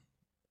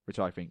 Which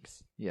I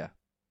think's,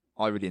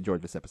 I really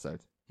enjoyed this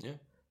episode. Yeah.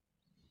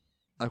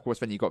 And of course,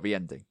 then you got the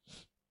ending.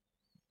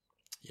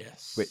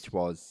 Yes. Which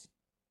was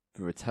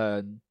the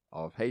return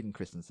of Hayden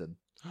Christensen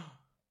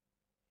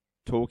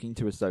talking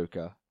to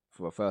Ahsoka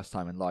for the first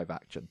time in live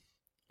action.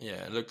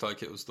 Yeah, it looked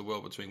like it was the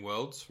World Between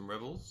Worlds from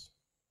Rebels.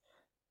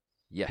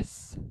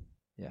 Yes.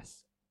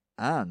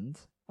 And,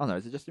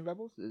 is it just in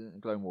Rebels? Is it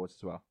in Clone Wars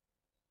as well?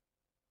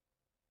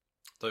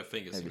 Don't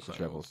think it's Maybe in it's just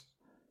Clone Rebels.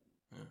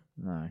 Wars.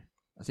 Yeah. No.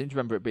 I seem to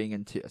remember it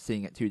being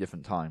seeing it two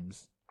different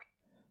times.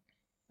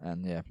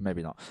 And yeah,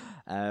 maybe not.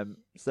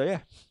 So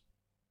yeah.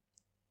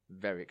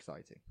 Very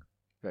exciting.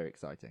 Very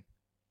exciting.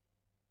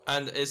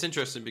 And it's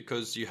interesting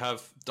because you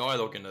have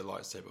dialogue in a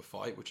lightsaber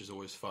fight, which is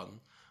always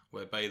fun,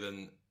 where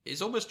Balin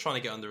is almost trying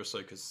to get under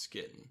Ahsoka's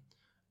skin,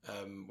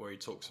 where he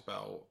talks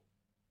about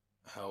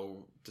how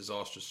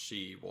disastrous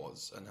she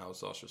was and how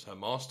disastrous her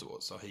master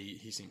was. So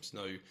he seems to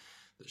know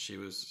that she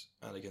was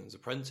Anakin's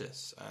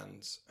apprentice,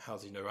 and how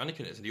does he know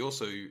Anakin is? And he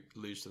also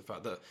alludes to the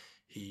fact that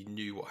he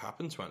knew what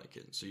happened to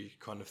Anakin. So you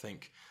kind of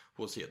think,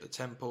 was he at the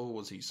temple?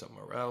 Was he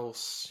somewhere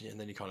else? And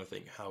then you kind of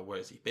think, where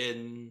has he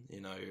been?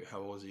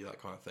 How was he?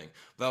 That kind of thing.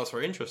 But that was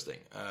very interesting.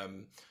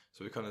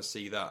 So we kind of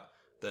see that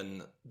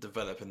then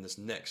develop in this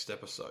next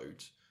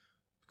episode,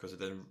 because it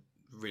then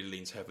really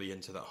leans heavily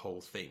into that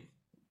whole theme.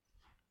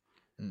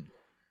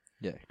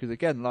 Yeah, because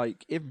again,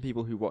 like, even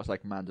people who watch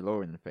like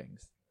Mandalorian and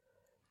things,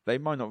 they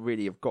might not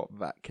really have got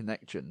that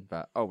connection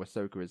that,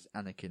 Ahsoka is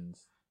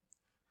Anakin's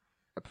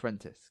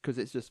apprentice, because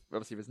it's just,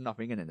 obviously there's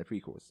nothing in the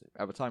prequels.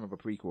 At the time of the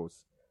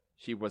prequels,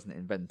 she wasn't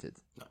invented.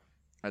 No.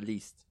 At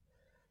least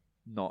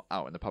not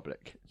out in the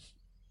public.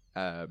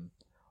 And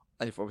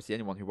if obviously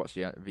anyone who watched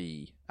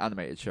the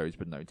animated shows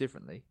would know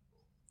differently.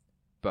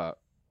 But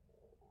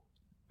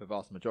the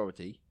vast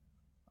majority,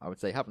 I would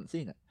say, haven't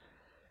seen it.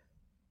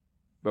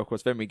 But of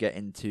course, then we get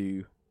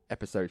into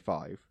episode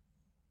 5,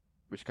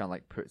 which kind of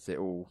like puts it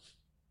all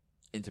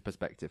into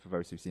perspective for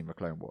those who've seen the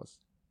Clone Wars.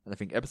 And I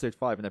think episode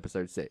 5 and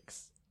episode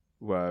 6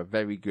 were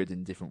very good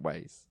in different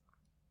ways.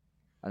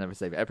 And I would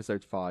say that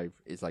episode 5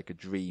 is like a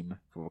dream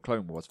for the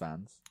Clone Wars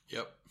fans.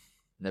 Yep.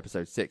 And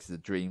episode 6 is a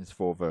dream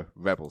for the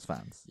Rebels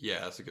fans. Yeah,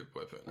 that's a good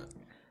way of putting it.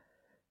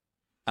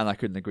 And I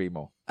couldn't agree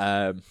more.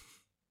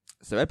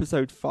 So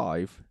episode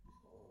 5,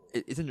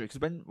 it's interesting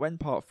because when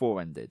part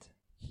 4 ended,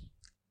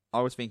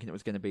 I was thinking it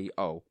was going to be,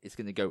 it's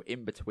going to go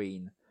in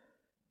between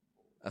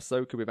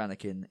Ahsoka with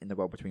Anakin in the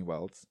World Between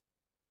Worlds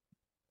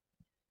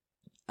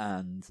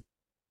and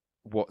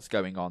what's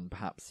going on,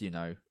 perhaps,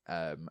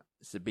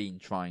 Sabine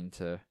trying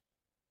to,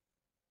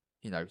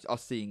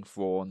 us seeing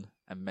Thrawn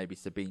and maybe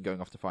Sabine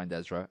going off to find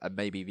Ezra, and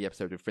maybe the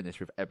episode would finish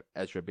with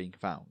Ezra being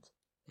found.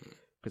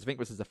 Because I think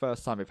this is the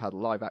first time we've had a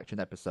live-action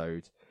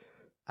episode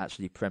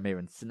actually premiere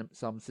in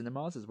some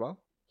cinemas as well.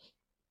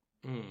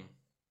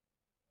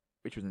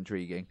 Which was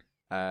intriguing.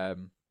 So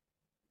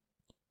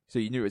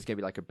you knew it was going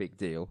to be like a big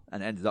deal,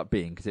 and it ended up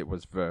being, because it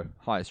was the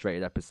highest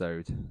rated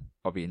episode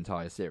of the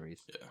entire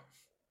series. Yeah.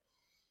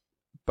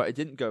 But it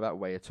didn't go that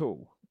way at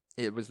all.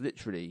 It was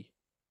literally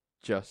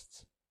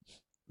just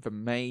the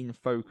main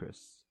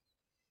focus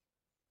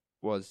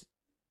was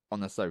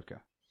on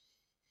Ahsoka.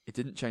 It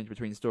didn't change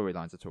between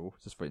storylines at all.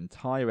 Just the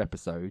entire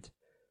episode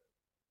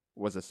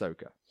was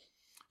Ahsoka.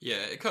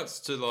 Yeah, it cuts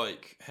to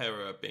like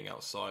Hera being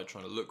outside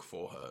trying to look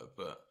for her,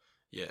 but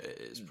yeah,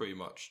 it's pretty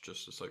much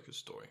just Ahsoka's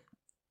story.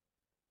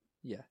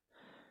 Yeah,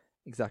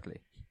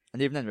 exactly.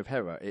 And even then with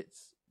Hera,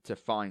 it's to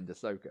find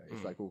Ahsoka.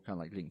 It's like all kind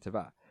of like linked to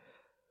that.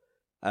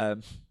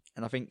 And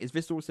I think, is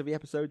this also the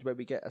episode where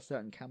we get a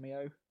certain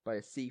cameo by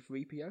a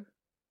C-3PO?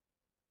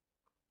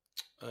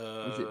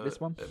 Is it this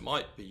one? It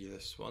might be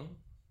this one,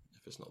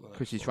 if it's not the next one.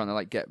 Because she's trying to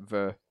like get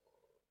the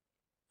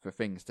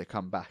things to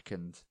come back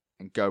and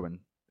go and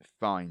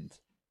find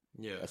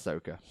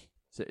Ahsoka.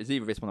 So it's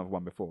either this one or the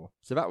one before.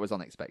 So that was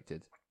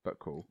unexpected, but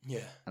cool.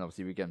 Yeah. And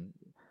obviously we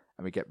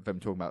get them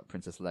talking about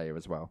Princess Leia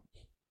as well.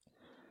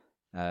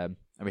 And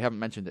we haven't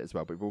mentioned it as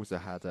well, but we've also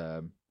had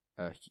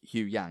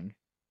Hugh Yang.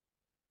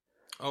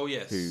 Oh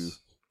yes. Who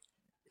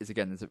is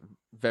a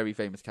very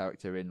famous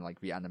character in like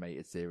the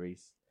animated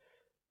series.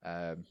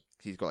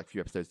 He's got like a few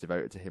episodes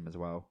devoted to him as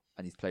well,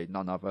 and he's played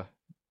none other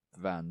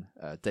than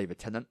David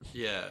Tennant.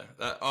 Yeah.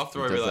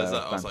 After I realised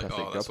that, I was like,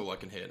 that's all I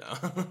can hear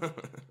now.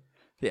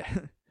 Yeah.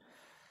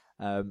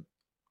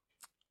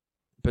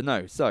 But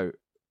no, so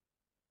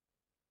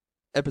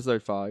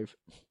episode 5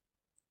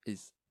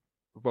 is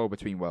World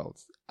Between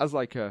Worlds. As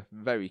like a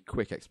very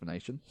quick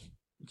explanation,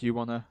 do you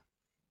want to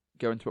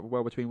go into what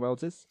World Between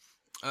Worlds is?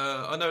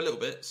 I know a little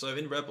bit. So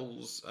in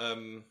Rebels,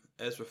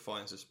 Ezra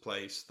finds this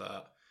place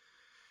that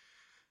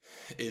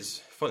is,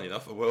 funny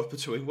enough, a world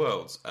between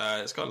worlds.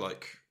 It's kind of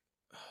like,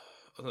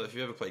 I don't know if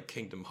you've ever played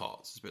Kingdom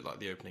Hearts. It's a bit like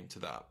the opening to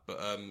that. But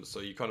so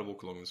you kind of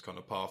walk along this kind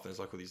of path, and there's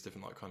like all these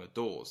different like kind of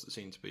doors that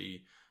seem to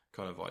be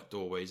kind of like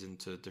doorways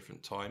into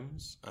different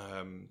times.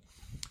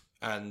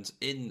 And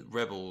in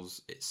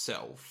Rebels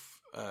itself,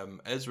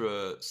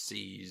 Ezra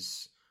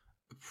sees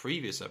a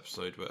previous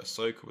episode where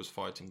Ahsoka was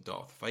fighting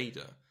Darth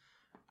Vader,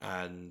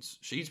 and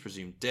she's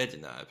presumed dead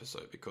in that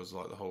episode because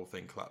like the whole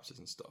thing collapses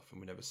and stuff, and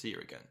we never see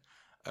her again.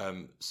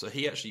 So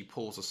he actually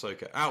pulls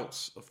Ahsoka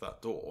out of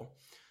that door,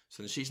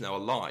 so then she's now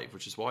alive,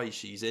 which is why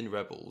she's in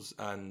Rebels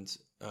and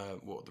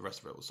the rest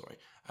of Rebels, sorry,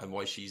 and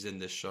why she's in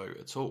this show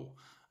at all.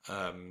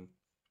 And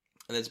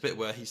there's a bit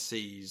where he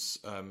sees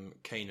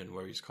Kanan,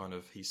 where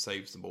he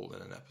saves them all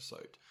in an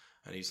episode,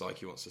 and he's like,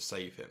 he wants to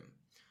save him.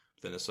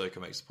 Then Ahsoka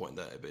makes the point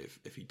there, but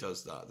if he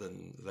does that,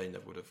 then they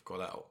never would have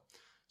got out.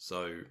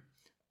 So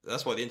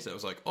that's why the internet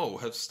was like,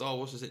 have Star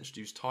Wars has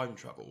introduced time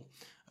travel?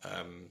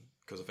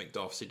 Because I think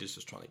Darth Sidious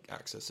was trying to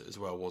access it as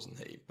well, wasn't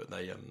he? But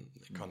they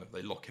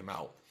they lock him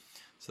out.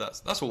 So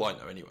that's all I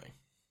know anyway.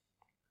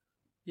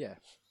 Yeah,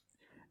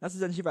 that's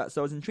essentially that.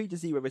 So I was intrigued to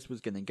see where this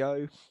was going to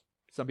go.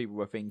 Some people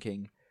were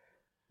thinking,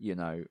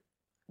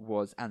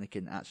 was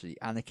Anakin actually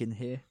Anakin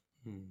here?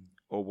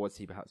 Or was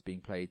he perhaps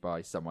being played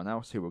by someone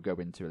else who we'll go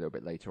into a little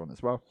bit later on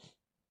as well?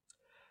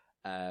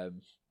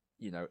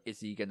 Is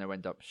he going to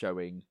end up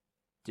showing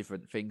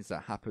different things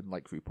that happen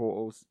like through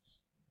portals?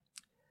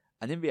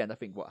 And in the end, I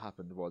think what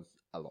happened was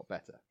a lot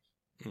better.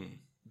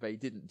 They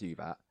didn't do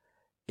that.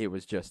 It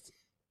was just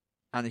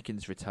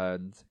Anakin's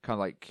returned, kind of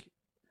like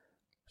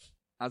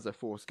as a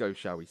Force ghost,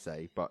 shall we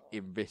say, but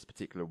in this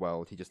particular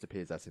world, he just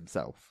appears as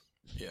himself.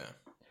 Yeah.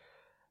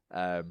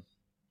 And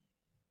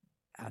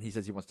he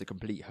says he wants to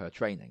complete her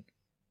training.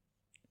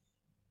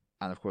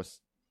 And of course,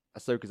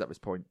 Ahsoka's at this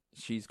point,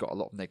 she's got a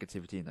lot of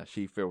negativity in her.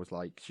 She feels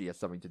like she has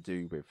something to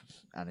do with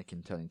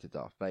Anakin turning to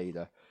Darth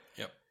Vader.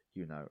 Yep.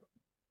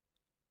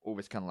 All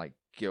this kind of like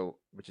guilt,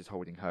 which is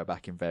holding her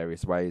back in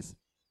various ways.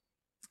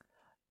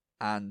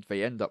 and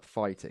they end up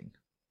fighting.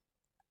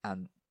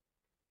 And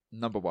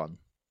number one,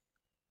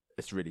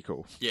 it's really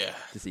cool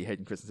to see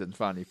Hayden Christensen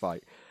finally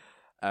fight.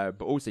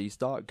 But also, you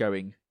start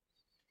going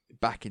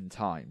back in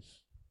time,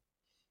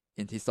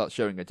 and he starts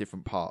showing her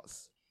different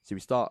parts. So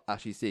we start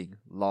actually seeing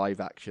live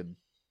action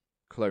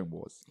Clone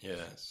Wars.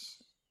 Yes.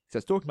 So I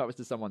was talking about this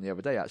to someone the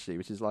other day, actually,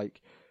 which is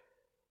like,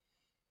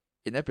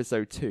 in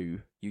episode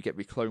 2, you get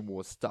the Clone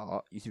Wars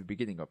start, you see the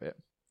beginning of it.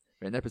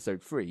 But in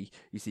episode 3,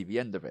 you see the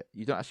end of it.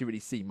 You don't actually really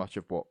see much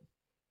of what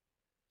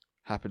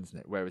happens in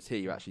it. Whereas here,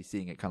 you're actually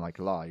seeing it kind of like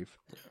live.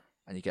 Yeah.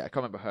 And you get, I can't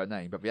remember her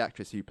name, but the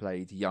actress who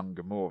played young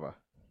Gamora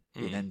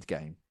in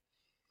Endgame,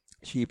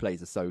 she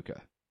plays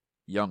Ahsoka,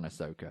 young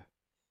Ahsoka,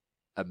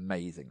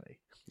 amazingly.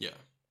 Yeah.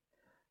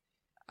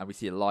 And we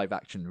see a live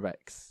action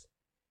Rex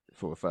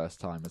for the first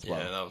time as well.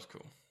 Yeah, that was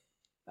cool.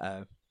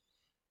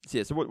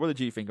 So what did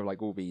you think of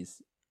like all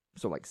these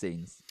sort of like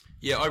scenes?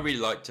 Yeah, I really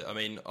liked it. I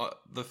mean,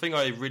 the thing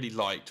I really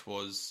liked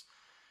was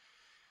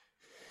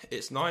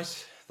it's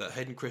nice that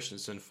Hayden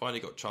Christensen finally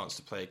got a chance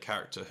to play a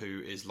character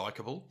who is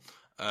likable,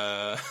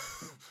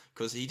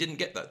 because he didn't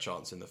get that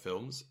chance in the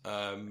films.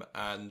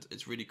 And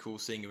it's really cool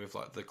seeing him with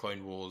like the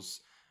Clone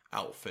Wars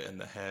outfit and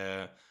the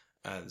hair,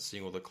 and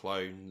seeing all the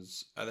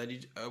clones. And then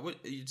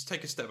you just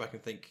take a step back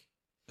and think,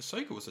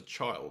 Ahsoka was a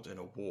child in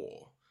a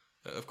war.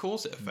 Of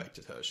course it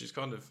affected her. She's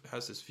kind of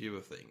has this view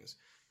of things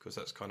because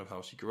that's kind of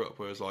how she grew up.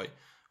 Whereas like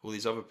all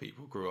these other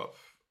people grew up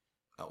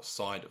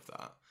outside of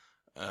that.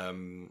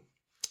 And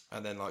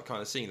then like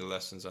kind of seeing the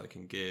lessons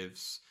Anakin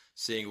gives,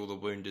 seeing all the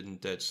wounded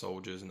and dead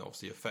soldiers, and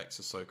obviously affects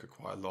Ahsoka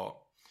quite a lot.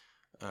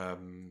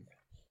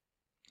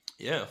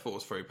 Yeah, I thought it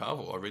was very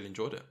powerful. I really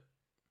enjoyed it.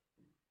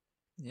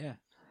 Yeah.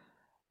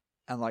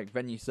 And like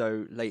then you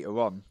so later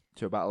on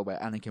to a battle where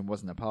Anakin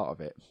wasn't a part of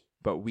it,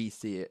 but we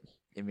see it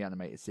in the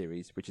animated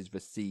series, which is the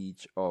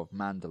Siege of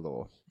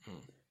Mandalore.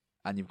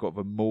 And you've got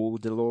the Maul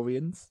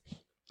DeLoreans.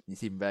 You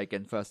see them there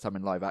again, first time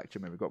in live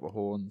action when we've got the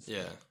horns.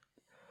 Yeah.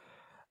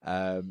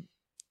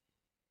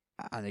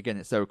 And again,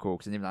 it's so cool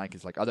because even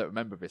Anakin's like, I don't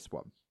remember this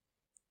one.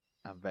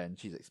 And then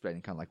she's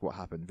explaining kind of like what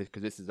happened,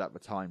 because this is at the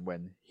time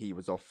when he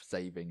was off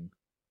saving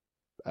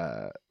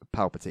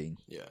Palpatine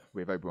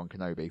with Obi-Wan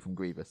Kenobi from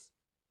Grievous.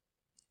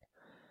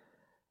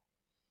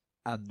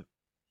 And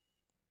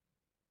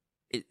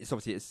it's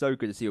obviously, it's so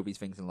good to see all these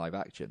things in live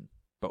action,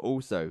 but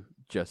also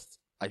just,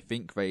 I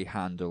think they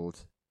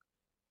handled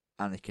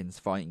Anakin's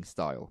fighting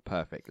style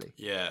perfectly.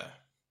 Yeah.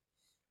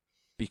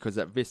 Because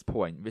at this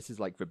point, this is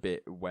like the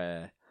bit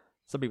where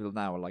some people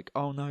now are like,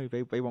 oh no,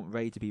 they want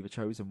Rey to be the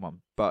chosen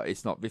one. But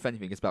it's not. If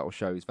anything, this battle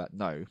shows that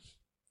no,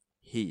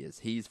 he is.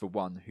 He's the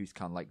one who's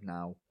kind of like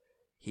now,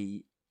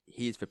 he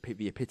is the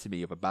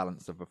epitome of a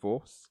balance of the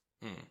Force.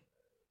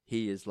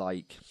 He is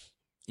like,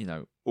 you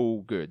know,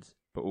 all good,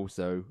 but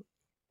also,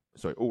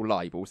 sorry, all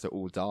light, but also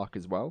all dark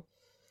as well.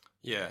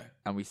 Yeah.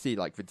 And we see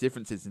like the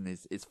differences in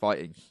his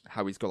fighting,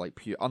 how he's got like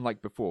pure,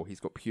 unlike before, he's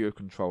got pure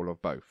control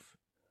of both.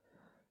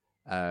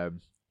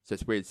 So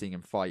it's weird seeing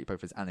him fight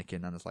both as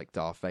Anakin and as like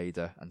Darth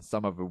Vader, and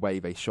some of the way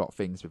they shot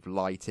things with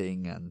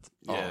lighting and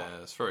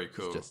it's very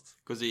cool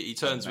because he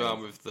turns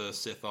around with the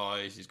Sith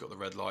eyes. He's got the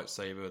red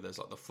lightsaber. There's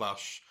like the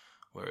flash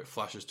where it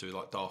flashes to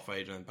like Darth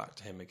Vader and back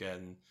to him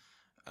again,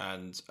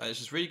 and it's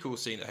just really cool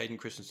seeing that Hayden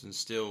Christensen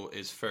still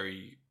is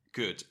very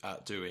good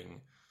at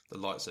doing the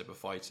lightsaber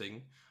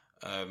fighting.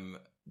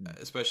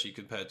 Especially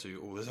compared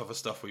to all this other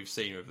stuff we've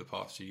seen over the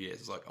past few years.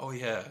 It's like, oh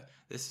yeah,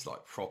 this is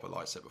like proper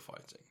lightsaber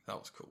fighting. That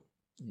was cool.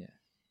 Yeah.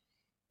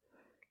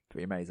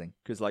 Pretty amazing.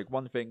 Because like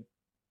one thing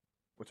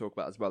we'll talk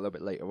about as well a little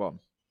bit later on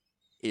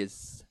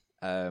is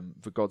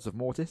the gods of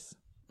Mortis.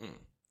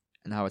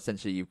 And how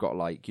essentially you've got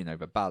like, you know,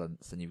 the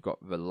balance, and you've got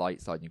the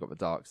light side and you've got the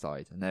dark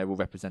side, and they're all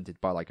represented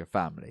by like a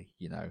family,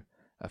 you know,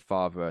 a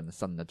father and a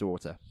son and a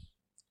daughter.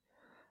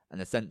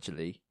 And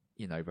essentially,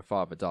 you know, the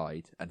father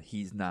died and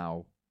he's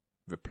now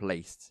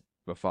replaced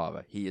the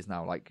father. He is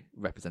now like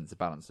represents the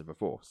balance of the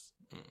Force.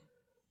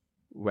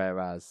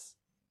 Whereas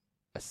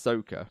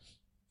Ahsoka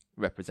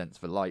represents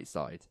the light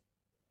side,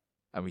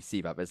 and we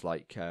see that there's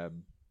like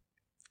an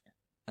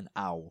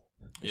owl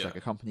which like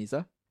accompanies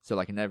her. So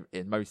like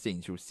in most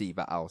scenes you'll see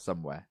that owl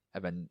somewhere,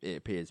 and then it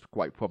appears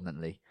quite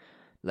prominently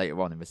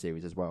later on in the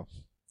series as well.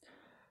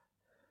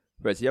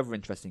 Whereas the other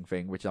interesting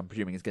thing, which I'm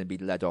presuming is going to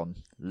be led on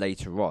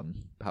later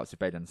on, perhaps with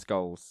Baylan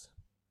Skoll's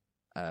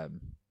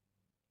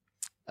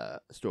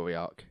story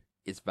arc,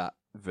 is that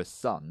the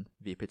son,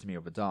 the epitome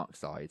of the dark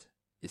side,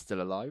 is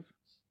still alive.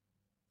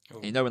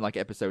 You know, in like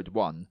episode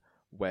 1,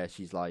 where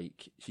she's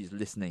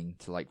listening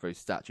to like those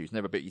statues.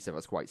 Never bit you said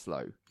that's quite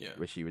slow.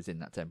 Where she was in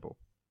that temple,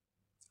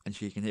 and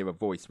she can hear a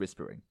voice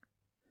whispering.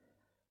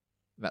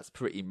 That's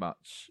pretty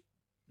much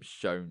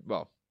shown.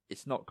 Well,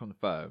 it's not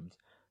confirmed,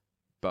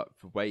 but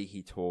the way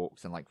he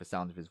talks and like the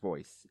sound of his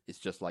voice is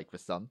just like the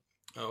son.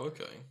 Oh,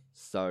 okay.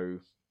 So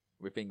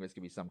we think there's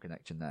gonna be some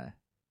connection there.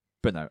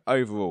 But no,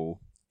 overall,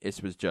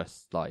 this was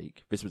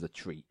a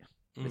treat.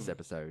 This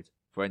episode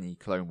for any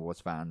Clone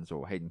Wars fans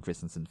or Hayden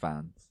Christensen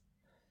fans.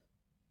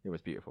 It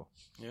was beautiful.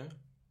 Yeah.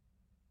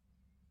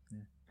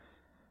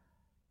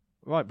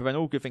 Right, but then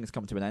all good things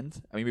come to an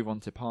end, and we move on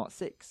to part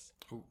 6.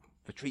 Ooh.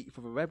 The treat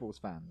for the Rebels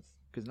fans.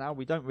 Because now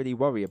we don't really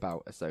worry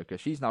about Ahsoka.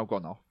 She's now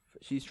gone off.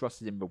 She's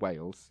trusted in the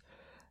whales.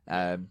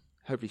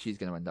 Hopefully she's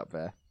going to end up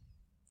there.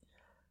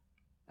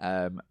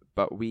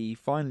 But we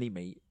finally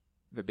meet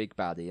the big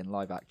baddie in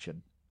live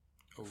action,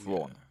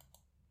 Thrawn. Yeah.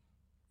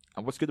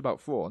 And what's good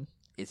about Thrawn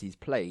is he's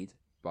played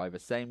by the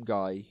same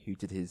guy who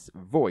did his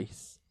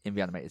voice in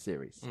the animated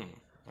series.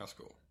 That's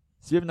cool.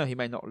 So even though he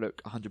may not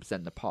look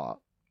 100% the part,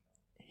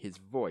 his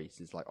voice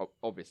is like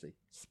obviously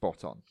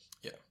spot on.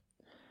 Yeah.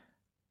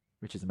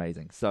 Which is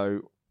amazing.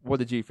 So what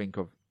did you think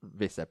of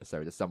this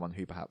episode as someone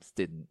who perhaps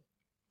didn't,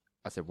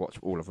 watch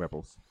all of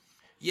Rebels?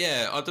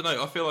 Yeah, I don't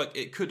know. I feel like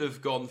it could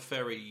have gone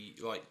very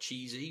like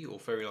cheesy or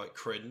very like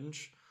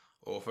cringe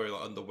or very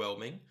like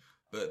underwhelming,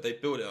 but they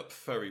build it up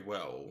very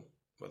well.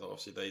 Whether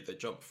obviously they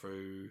jump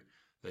through,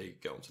 they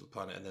get onto the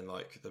planet, and then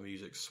like the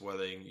music's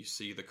swelling. You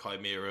see the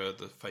Chimera,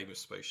 the famous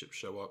spaceship,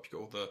 show up. You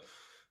got all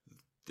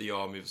the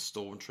army of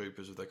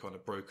stormtroopers with their kind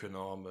of broken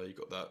armor. You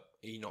got that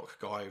Enoch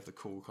guy with the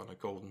cool kind of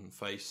golden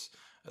face,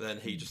 and then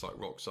he just like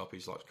rocks up.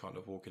 He's like kind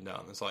of walking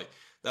down. It's like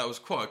that was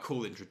quite a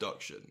cool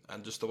introduction,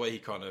 and just the way he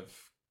kind of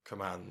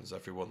commands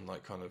everyone,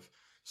 like kind of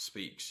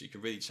speaks. You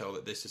can really tell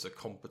that this is a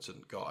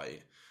competent guy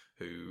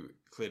who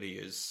clearly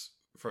is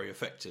very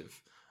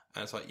effective.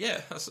 And it's like,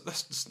 yeah, that's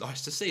just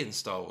nice to see in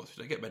Star Wars.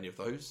 We don't get many of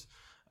those.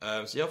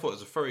 So yeah, I thought it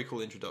was a very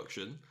cool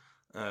introduction.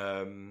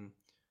 And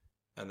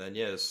then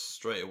yeah,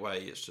 straight away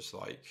it's just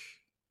like,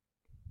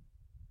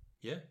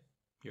 yeah,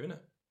 you're in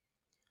it.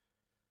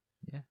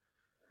 Yeah,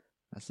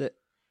 that's it.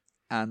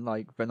 And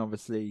like then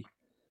obviously,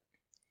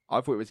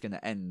 I thought it was going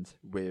to end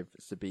with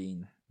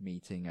Sabine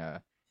meeting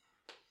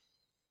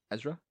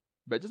Ezra,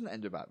 but it doesn't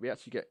end with that. We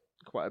actually get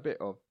quite a bit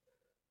of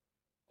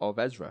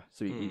Ezra,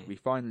 so we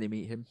finally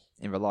meet him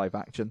in the live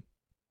action.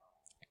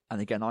 And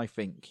again, I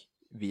think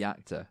the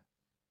actor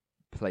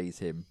plays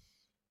him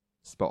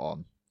spot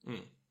on.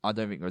 I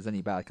don't think there was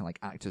any bad kind of like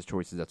actors'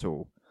 choices at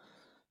all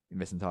in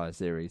this entire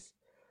series.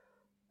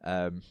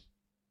 But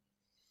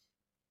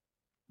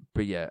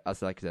yeah,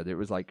 as like I said, it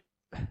was like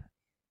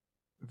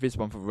this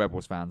one for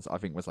Rebels fans. I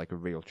think was like a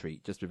real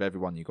treat, just with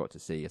everyone you got to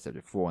see. Except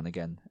with Thrawn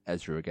again,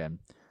 Ezra again,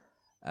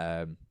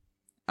 and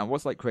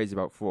what's like crazy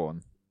about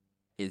Thrawn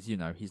is, you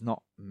know, he's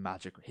not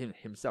magical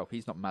himself.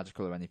 He's not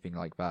magical or anything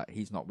like that.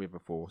 He's not with the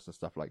Force or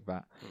stuff like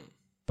that.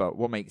 But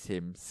what makes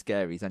him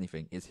scary as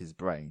anything is his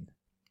brain.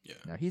 Yeah.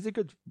 You know, he's a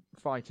good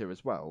fighter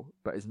as well,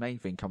 but his main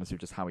thing comes through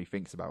just how he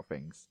thinks about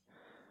things,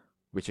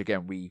 which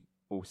again we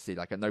all see.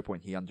 Like at no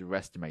point he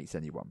underestimates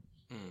anyone.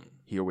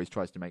 He always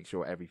tries to make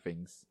sure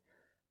everything's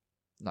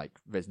like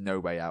there's no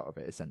way out of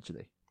it.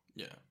 Essentially.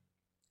 Yeah.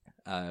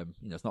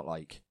 You know, it's not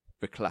like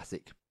the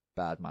classic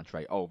bad man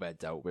trait. Oh, they're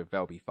dealt with.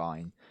 They'll be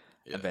fine.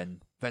 Yeah. And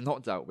then they're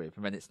not dealt with,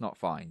 and then it's not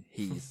fine.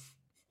 He's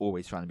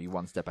always trying to be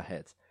one step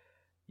ahead.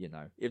 You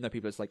know, even though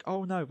people are like,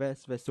 "Oh no, they're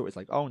sort of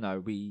like, oh no,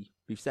 we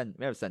have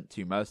sent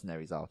 2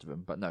 mercenaries after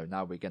them, but no,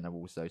 now we're going to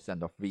also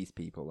send off these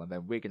people, and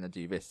then we're going to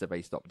do this so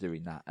they stop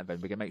doing that, and then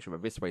we're going to make sure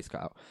that this way's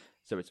cut out."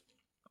 So it's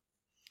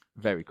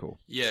very cool.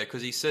 Yeah,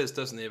 because he says,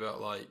 doesn't he,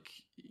 about like,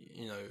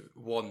 you know,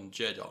 one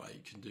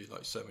Jedi can do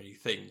like so many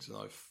things, and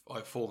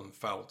I've fallen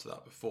foul to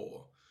that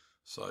before,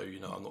 so you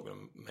know I'm not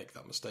going to make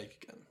that mistake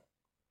again.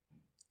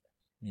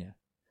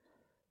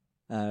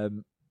 Yeah.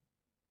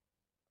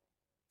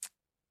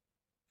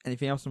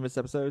 Anything else from this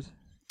episode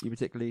you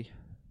particularly?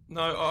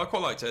 No, I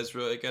quite liked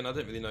Ezra. Again, I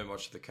didn't really know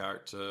much of the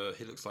character.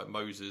 He looks like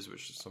Moses,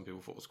 which some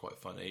people thought was quite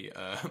funny.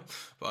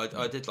 But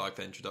I did like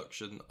the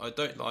introduction. I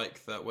don't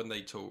like that when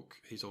they talk,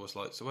 he's always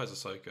like, "So where's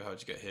Ahsoka?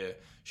 How'd you get here?"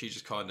 She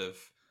just kind of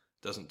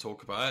doesn't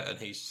talk about it, and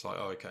he's just like,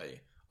 "Oh,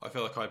 okay." I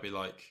feel like I'd be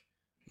like,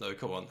 "No,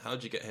 come on.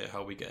 How'd you get here?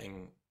 How are we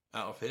getting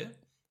out of here?"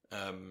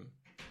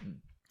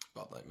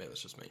 But like, maybe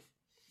that's just me.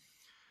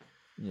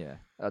 Yeah,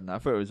 I don't know. I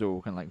thought it was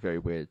all kind of like very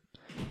weird.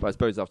 But I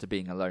suppose after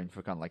being alone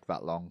for kind of like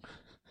that long,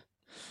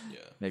 yeah,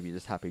 maybe you're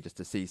just happy just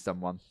to see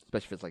someone,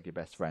 especially if it's like your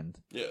best friend.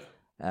 Yeah.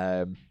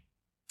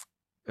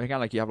 Again,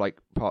 like you have like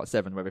part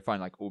 7 where we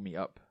finally like all meet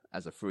up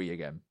as a 3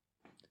 again,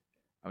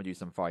 and we do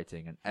some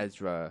fighting. And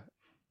Ezra,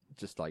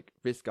 just like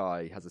this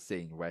guy has a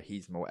scene where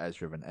he's more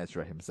Ezra than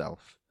Ezra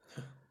himself,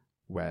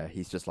 where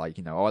he's just like,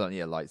 you know, "Oh, I don't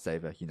need a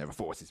lightsaber. You know, the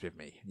Force is with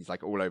me." And he's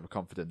like all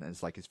overconfident, and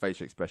it's like his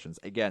facial expressions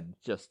again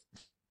just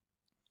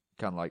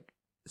kind of like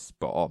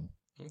spot on.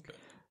 Okay.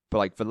 But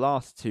like the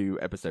last 2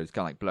 episodes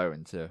kind of like blow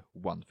into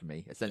one for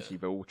me. Essentially,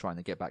 they're all trying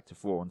to get back to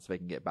Thrawn so they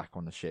can get back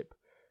on the ship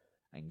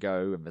and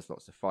go. And there's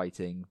lots of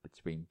fighting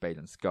between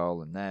Baylan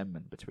Skull and them,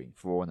 and between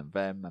Thrawn and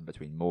them, and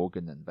between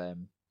Morgan and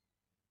them.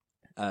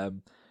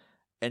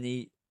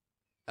 Any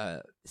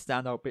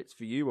standout bits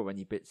for you, or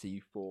any bits that you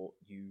thought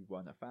you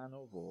weren't a fan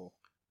of, or?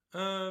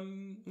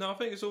 No, I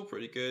think it's all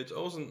pretty good. I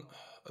wasn't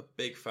a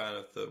big fan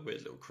of the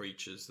weird little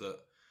creatures that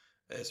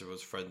Ezra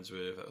was friends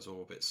with. That was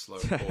all a bit slow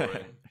and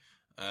boring.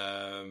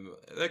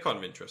 They're kind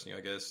of interesting, I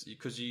guess,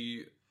 because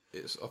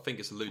I think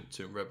it's alluded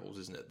to in Rebels,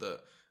 isn't it, that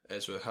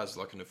Ezra has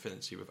like an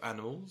affinity with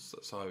animals.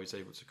 That's how he's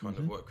able to kind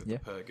of work with the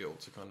Purrgil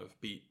to kind of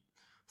beat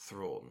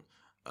Thrawn.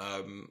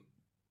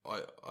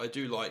 I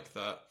do like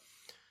that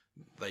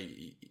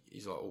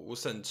he's like, we'll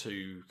send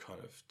 2 kind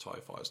of TIE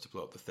fighters to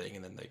blow up the thing,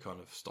 and then they kind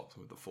of stop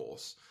them with the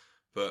Force.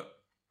 But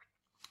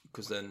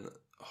because then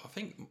I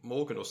think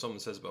Morgan or someone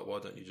says about, why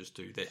don't you just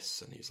do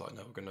this? And he's like,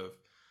 no, we're going to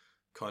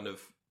kind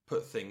of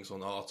put things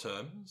on our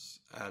terms.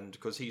 And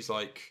because he's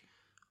like,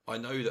 I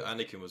know that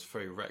Anakin was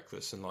very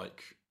reckless and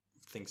like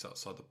thinks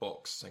outside the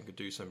box and could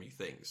do so many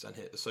things, and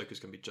Ahsoka's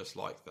going to be just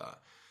like that.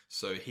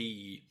 So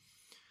he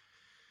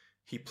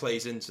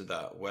plays into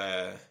that,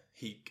 where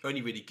he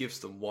only really gives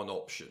them one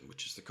option,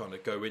 which is to kind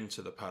of go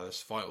into the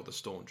palace, fight all the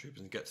stormtroopers,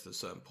 and get to a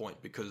certain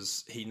point,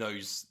 because he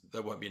knows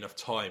there won't be enough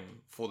time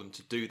for them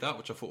to do that,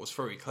 which I thought was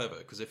very clever,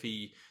 because if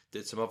he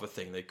did some other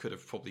thing, they could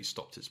have probably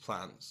stopped his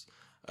plans.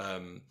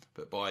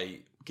 But by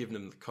giving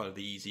them kind of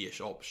the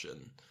easy-ish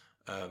option,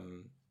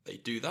 they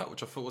do that,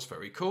 which I thought was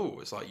very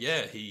cool. It's like,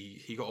 yeah,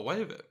 he got away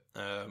with it,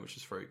 which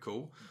is very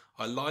cool.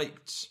 I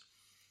liked...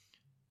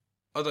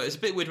 I don't know, it's a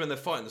bit weird when they're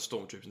fighting the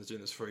stormtroopers and they're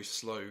doing this very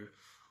slow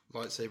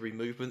lightsaber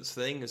movements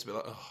thing. It's a bit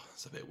like, oh,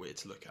 it's a bit weird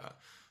to look at.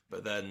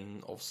 But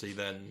then, obviously,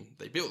 then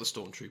they built the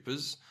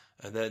stormtroopers,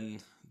 and then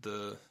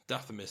the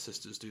Dathomir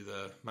sisters do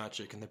their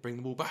magic and they bring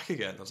them all back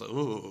again. I was like,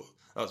 oh,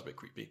 that was a bit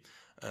creepy.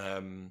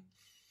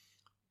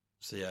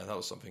 So yeah, that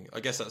was something. I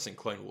guess that's in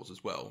Clone Wars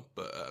as well,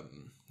 but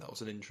that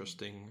was an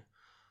interesting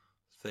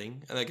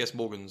thing. And I guess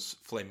Morgan's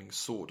flaming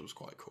sword was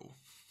quite cool.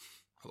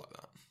 I like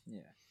that.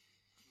 Yeah.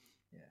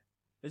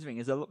 This thing,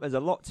 there's a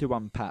lot to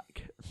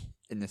unpack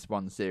in this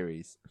one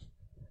series,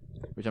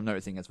 which I'm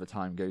noticing as the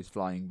time goes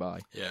flying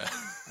by. Yeah.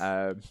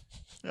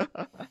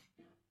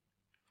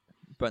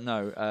 But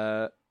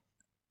no,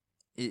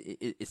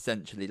 it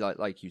essentially,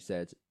 like you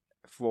said,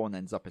 Thrawn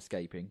ends up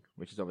escaping,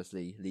 which is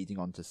obviously leading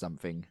on to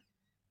something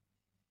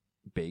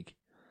big.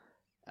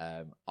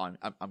 I'm going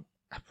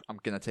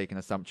to take an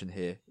assumption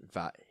here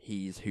that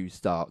he's who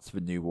starts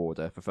the New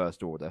Order, the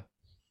First Order.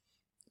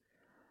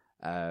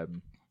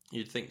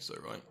 You'd think so,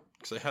 right?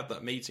 Because they had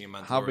that meeting in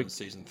Mandalorian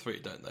season 3,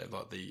 don't they?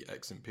 Like the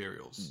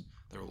ex-Imperials.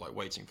 They were like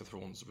waiting for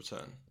Thrawn's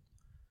return.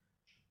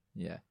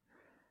 Yeah.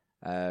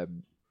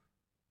 And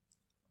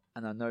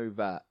I know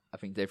that, I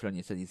think Dave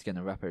Filoni said he's going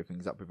to wrap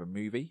everything up with a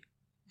movie.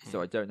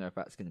 So I don't know if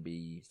that's going to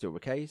be still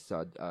the case.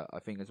 So I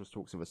think there's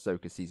talks of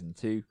Ahsoka season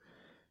 2.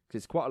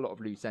 Because there's quite a lot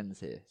of loose ends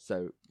here.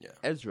 So yeah.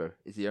 Ezra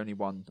is the only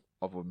one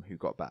of them who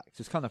got back.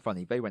 So it's kind of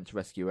funny. They went to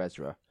rescue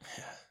Ezra.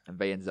 Yeah. And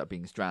they ended up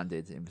being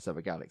stranded in this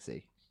other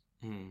galaxy.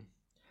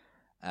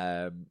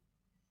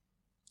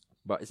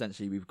 But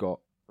essentially we've got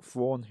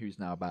Thrawn, who's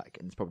now back,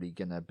 and it's probably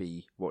going to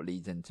be what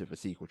leads into the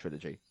sequel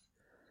trilogy.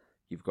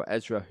 You've got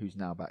Ezra, who's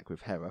now back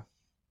with Hera,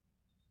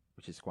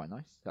 which is quite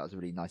nice. That was a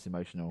really nice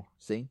emotional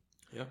scene.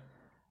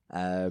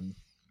 Yeah.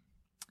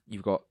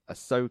 You've got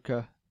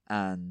Ahsoka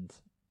and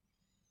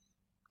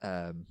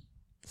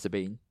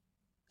Sabine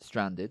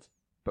stranded,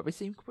 but they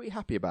seem pretty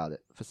happy about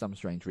it for some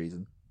strange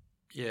reason.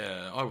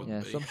 Yeah, I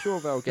wouldn't be. So I'm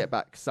sure they'll get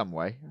back some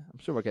way.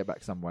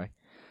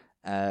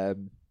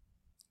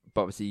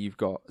 But obviously you've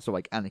got sort of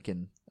like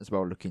Anakin as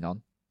well looking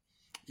on.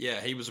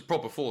 Yeah, he was a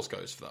proper Force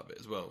ghost for that bit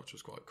as well, which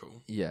was quite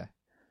cool. Yeah.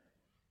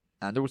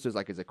 And also,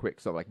 as a quick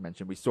sort of like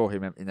mention, we saw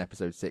him in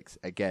episode 6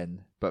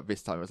 again, but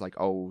this time it was like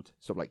old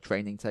sort of like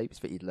training tapes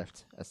that he'd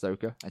left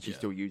Ahsoka, and she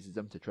still uses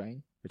them to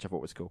train, which I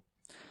thought was cool.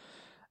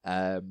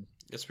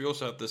 Yes, we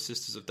also have the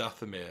Sisters of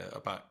Dathomir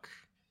are back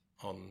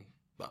on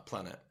that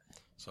planet,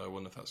 so I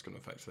wonder if that's going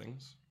to affect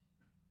things.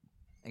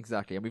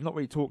 Exactly, and we've not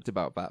really talked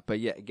about that, but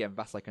yet again,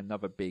 that's like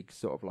another big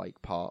sort of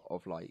like part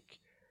of like,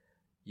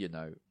 you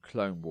know,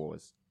 Clone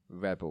Wars,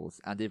 Rebels,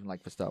 and even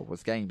like the Star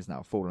Wars games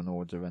now, Fallen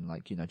Order and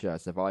like, you know,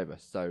 Jedi Survivor.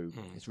 So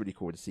it's really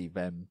cool to see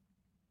them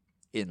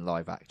in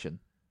live action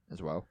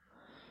as well.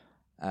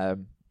 But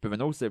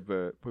then also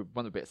one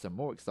of the bits I'm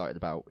more excited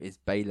about is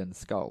Baylan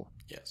Skoll.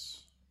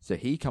 Yes. So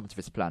he comes to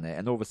this planet,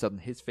 and all of a sudden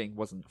his thing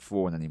wasn't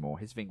Thrawn anymore.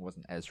 His thing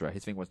wasn't Ezra.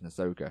 His thing wasn't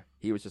Ahsoka.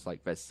 He was just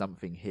like, there's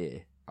something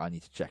here I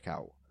need to check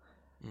out.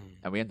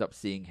 And we end up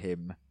seeing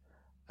him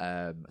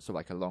sort of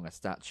like along a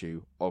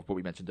statue of what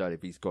we mentioned earlier,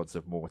 these gods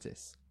of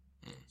Mortis.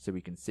 So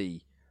we can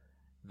see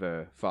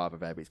the father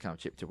there, but he's kind of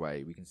chipped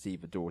away. We can see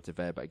the daughter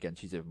there, but again,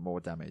 she's even more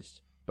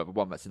damaged. But the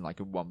one that's in like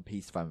a one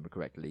piece, if I remember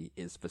correctly,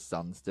 is the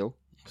son still,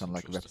 kind of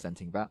like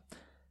representing that.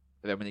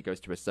 But then when it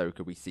goes to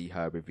Ahsoka, we see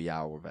her with the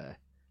owl there.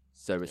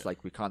 So it's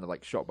like we're kind of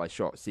like shot by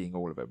shot seeing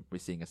all of them. We're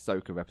seeing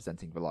Ahsoka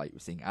representing the light. We're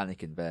seeing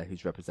Anakin there,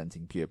 who's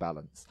representing pure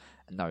balance.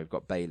 And now we've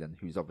got Baylan,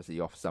 who's obviously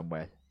off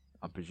somewhere,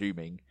 I'm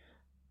presuming,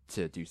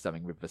 to do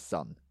something with the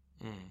sun,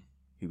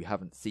 who we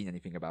haven't seen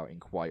anything about in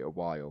quite a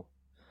while,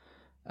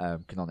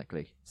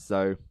 canonically.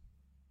 So,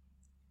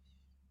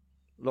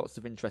 lots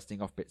of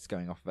interesting off bits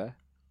going off there.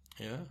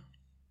 Yeah.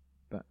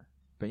 But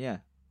yeah,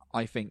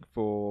 I think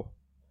for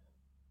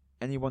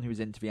anyone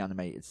who's into the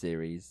animated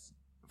series,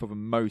 for the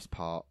most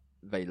part,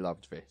 they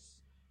loved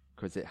this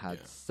because it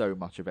had so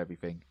much of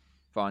everything.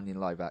 Finally in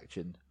live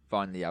action,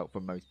 finally out for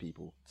most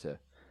people to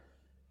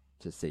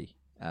see.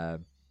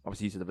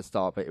 Obviously, you said at the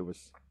start that it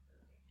was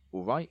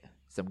all right.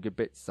 Some good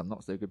bits, some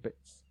not so good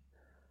bits.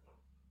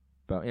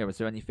 But yeah, was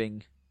there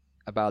anything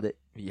about it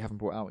that you haven't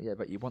brought out yet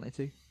that you wanted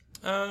to?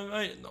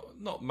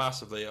 Not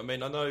massively. I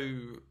mean, I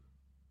know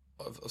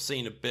I've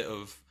seen a bit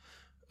of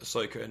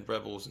Ahsoka and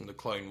Rebels and the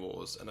Clone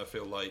Wars, and I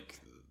feel like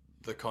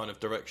the kind of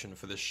direction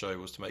for this show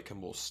was to make her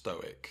more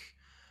stoic.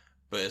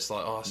 But it's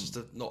like, it's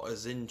just not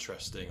as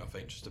interesting, I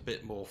think. Just a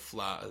bit more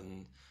flat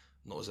and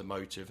not as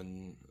emotive.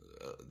 And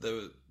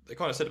they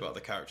kind of said about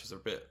the characters are a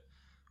bit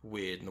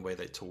weird in the way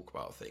they talk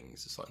about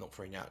things. It's like not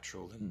very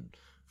natural and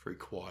very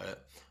quiet.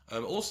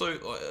 Also,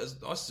 like,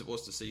 as nice as it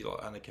was to see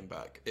like Anakin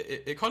back,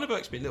 it kind of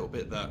irks me a little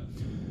bit that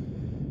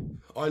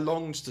I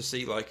longed to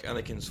see like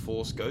Anakin's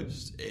Force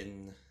ghost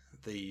in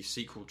the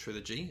sequel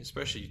trilogy,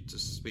 especially to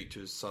speak to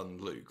his son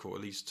Luke, or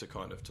at least to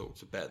kind of talk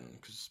to Ben,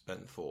 because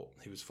Ben thought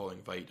he was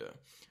following Vader.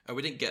 And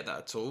we didn't get that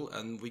at all,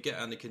 and we get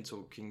Anakin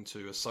talking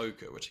to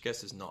Ahsoka, which I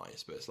guess is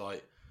nice, but it's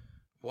like,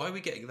 why are we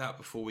getting that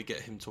before we get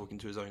him talking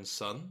to his own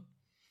son?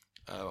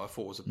 I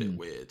thought was a bit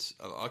weird.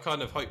 I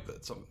kind of hope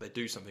that they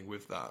do something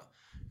with that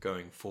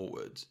going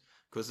forward,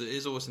 because it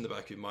is always in the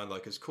back of your mind,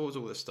 like, as cool as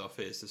all this stuff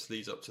is, this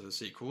leads up to the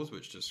sequels,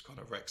 which just kind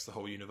of wrecks the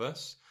whole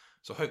universe.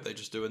 So I hope they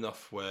just do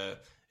enough where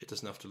it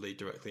doesn't have to lead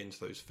directly into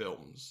those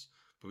films,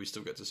 but we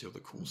still get to see all the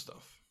cool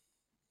stuff.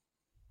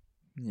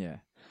 Yeah.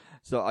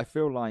 So I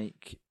feel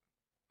like,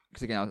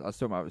 because again, I was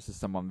talking about this to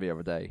someone the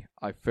other day,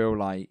 I feel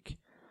like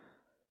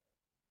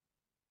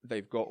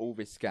they've got all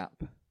this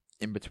gap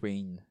in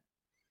between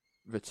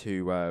the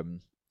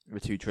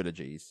two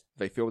trilogies.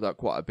 They filled out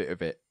quite a bit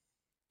of it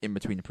in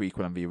between the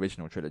prequel and the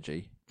original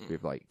trilogy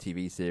with like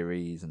TV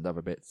series and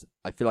other bits.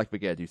 I feel like we're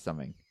going to do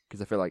something,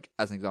 because I feel like,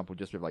 as an example,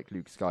 just with like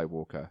Luke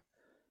Skywalker,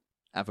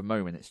 at the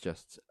moment it's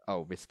just,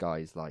 oh, this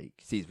guy's like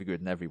sees the good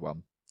in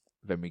everyone.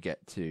 Then we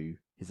get to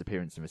his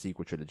appearance in the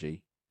sequel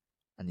trilogy,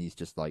 and he's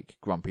just like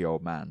grumpy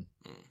old man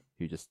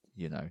who just,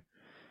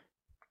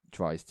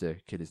 tries to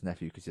kill his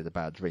nephew because he had a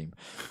bad dream.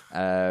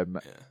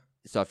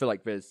 So I feel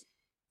like the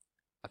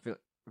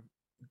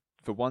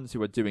ones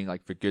who are doing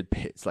like the good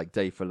bits, like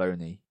Dave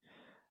Filoni,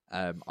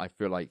 I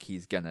feel like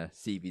he's gonna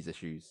see these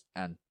issues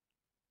and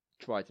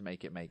try to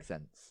make it make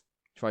sense.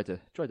 Try to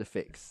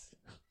fix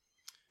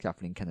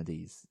Kathleen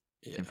Kennedy's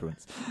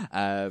influence.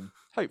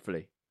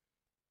 Hopefully.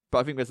 But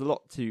I think there's a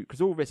lot to,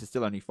 because all this is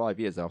still only 5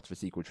 years after the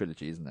sequel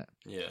trilogy, isn't it?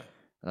 Yeah.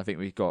 And I think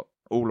we've got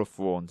all of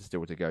Thrawn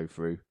still to go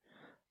through,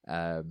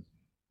 and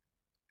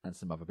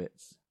some other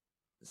bits.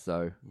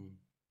 So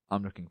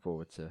I'm looking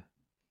forward to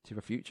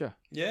the future.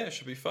 Yeah, it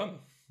should be fun.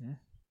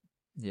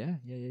 Yeah.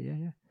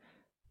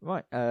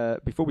 Right.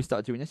 Before we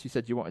started doing this, you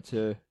said you wanted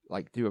to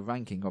like do a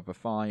ranking of the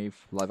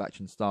 5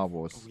 live-action Star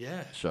Wars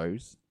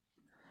shows.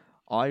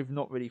 I've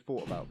not really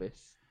thought about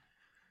this,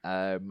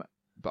 but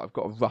I've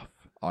got a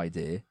rough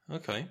idea.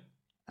 Okay.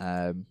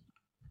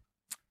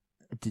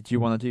 Did you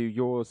want to do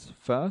yours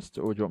first,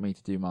 or do you want me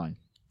to do mine?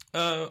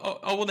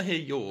 I want to hear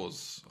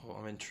yours.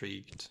 I'm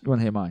intrigued. You want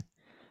to hear mine?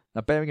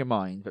 Now, bearing in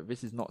mind that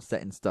this is not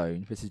set in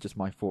stone, this is just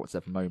my thoughts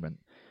at the moment.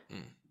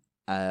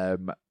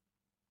 I'm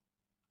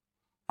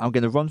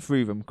going to run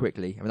through them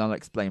quickly, and then I'll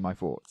explain my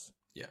thoughts.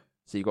 Yeah.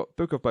 So you've got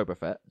Book of Boba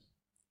Fett,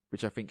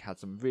 which I think had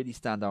some really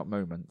standout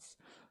moments,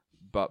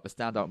 but the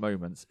standout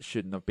moments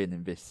shouldn't have been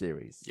in this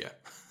series. Yeah.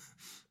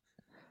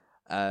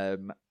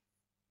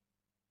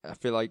 I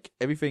feel like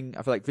this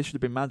should have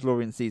been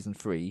Mandalorian season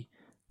 3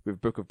 with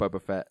Book of Boba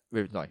Fett,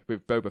 with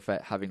Boba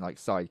Fett having like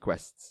side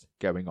quests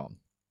going on.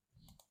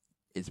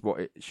 Is what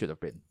it should have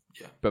been.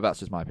 Yeah. But that's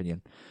just my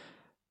opinion.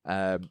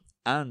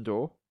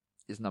 Andor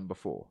is number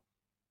 4.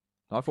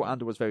 Now, I thought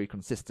Andor was very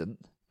consistent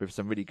with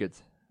some really good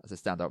as a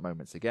standout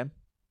moments again.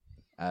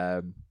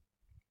 Now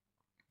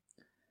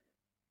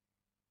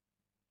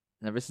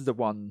this is the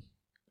one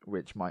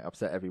which might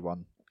upset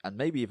everyone, and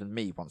maybe even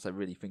me once I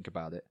really think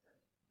about it.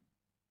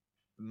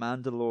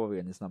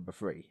 Mandalorian is number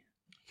 3.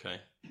 Okay.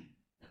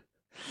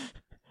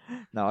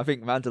 Now, I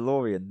think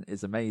Mandalorian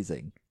is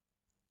amazing,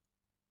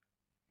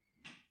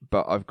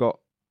 but I've got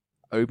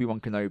Obi-Wan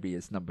Kenobi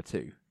as number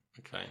 2.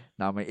 Okay.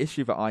 Now, my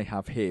issue that I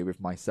have here with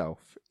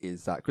myself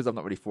is that, because I've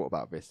not really thought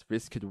about this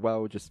could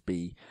well just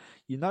be,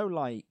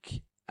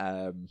 like,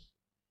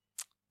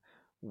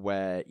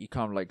 where you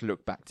kind of like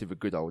look back to the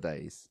good old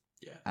days.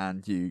 Yeah.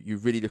 And you're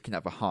really looking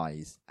at the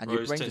highs, and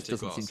your brain just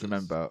doesn't seem to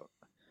remember.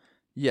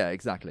 Yeah,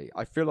 exactly.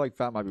 I feel like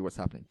that might be what's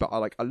happening. But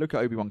I look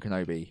at Obi-Wan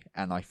Kenobi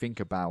and I think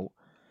about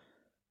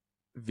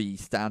the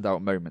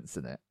standout moments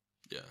in it.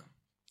 Yeah.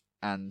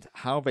 And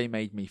how they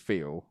made me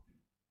feel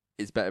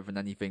is better than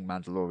anything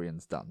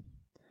Mandalorian's done.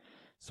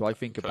 So I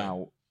think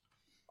about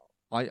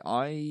I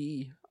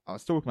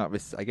was talking about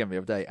this again the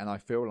other day, and I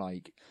feel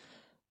like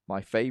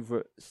my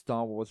favourite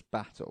Star Wars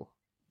battle,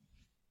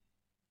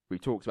 we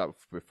talked about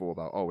before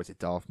about, is it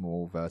Darth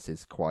Maul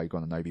versus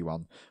Qui-Gon and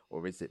Obi-Wan,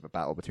 or is it the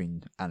battle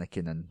between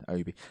Anakin and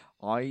Obi?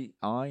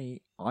 I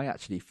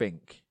actually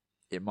think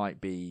it might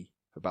be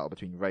the battle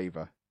between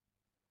Reva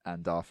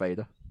and Darth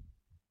Vader.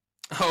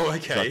 Oh,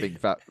 okay. So I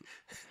think that,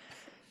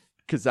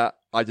 because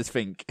I just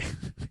think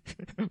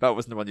that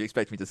wasn't the one you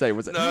expected me to say,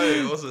 was it? No,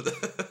 it wasn't.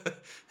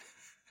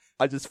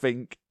 I just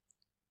think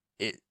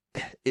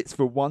it's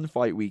the one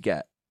fight we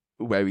get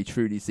where we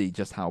truly see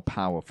just how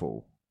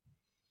powerful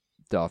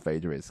Darth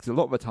Vader is, because a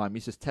lot of the time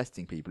he's just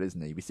testing people,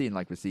 isn't he? We see in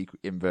like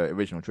in the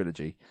original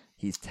trilogy,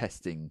 he's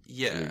testing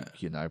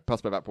Luke, you know.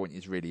 Plus, by that point,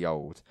 he's really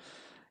old,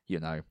 you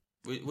know.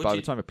 By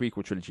the time the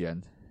prequel trilogy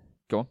ends,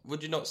 go on.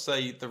 Would you not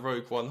say the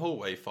Rogue One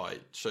hallway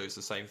fight shows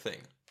the same thing?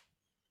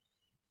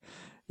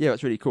 Yeah,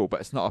 that's really cool, but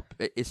it's not.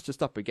 It's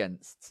just up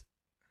against,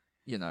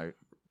 you know,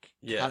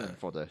 cannon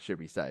fodder, should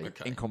we say,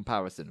 in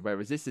comparison.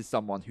 Whereas this is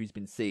someone who's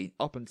been seen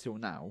up until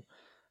now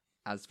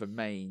as the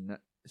main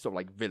sort of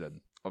like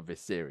villain of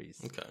this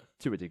series,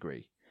 to a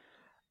degree,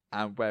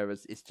 and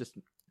whereas it's just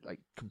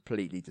like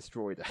completely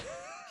destroyed it.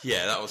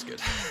 Yeah, that was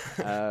good.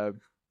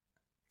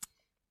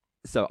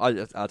 So I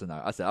don't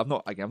know. I said I've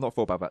not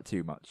thought about that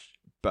too much,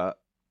 but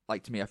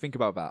like to me, I think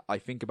about that. I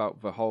think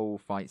about the whole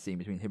fight scene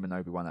between him and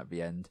Obi-Wan at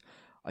the end.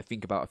 I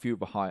think about a few of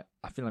the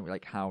I feel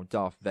like how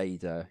Darth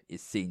Vader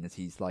is seen as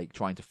he's like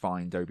trying to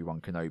find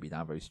Obi-Wan Kenobi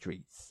down those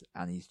streets,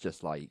 and he's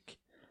just like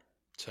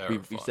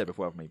we've said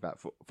before, haven't we? That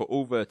for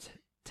all the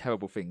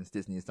terrible things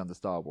Disney has done to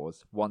Star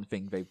Wars, one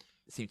thing they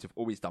seem to have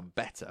always done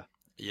better,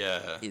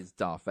 is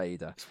Darth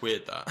Vader. It's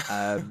weird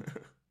that.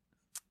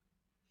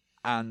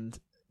 And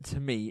to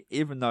me,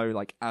 even though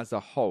like as a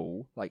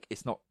whole, like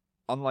it's not,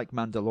 unlike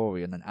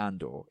Mandalorian and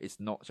Andor, it's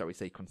not, shall we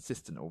say,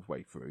 consistent all the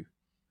way through.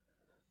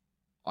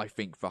 I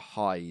think the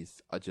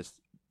highs are just,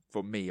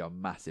 for me, are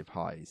massive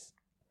highs.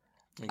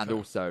 And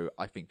also,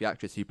 I think the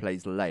actress who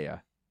plays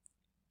Leia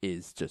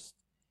is just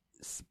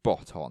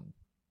spot on.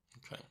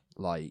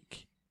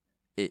 Like,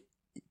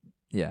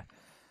 yeah.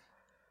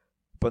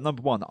 But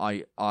number one,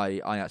 I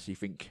actually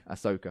think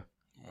Ahsoka.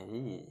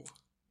 Ooh.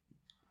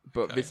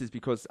 But this is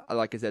because,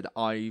 like I said,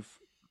 I've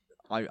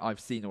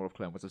seen all of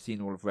Clone Wars, I've seen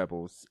all of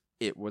Rebels.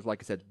 It was,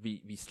 like I said, the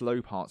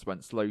slow parts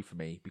went slow for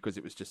me because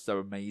it was just so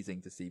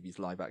amazing to see these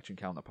live action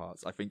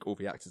counterparts. I think all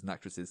the actors and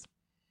actresses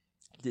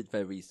did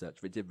their research.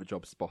 They did the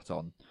job spot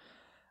on.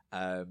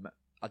 I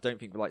don't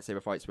think the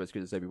lightsaber fights were as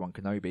good as Obi-Wan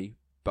Kenobi,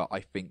 but I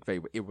think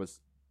it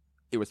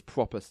was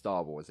proper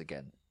Star Wars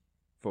again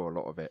for a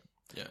lot of it.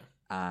 Yeah.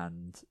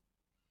 And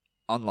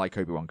unlike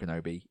Obi-Wan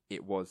Kenobi,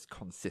 it was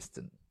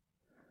consistent.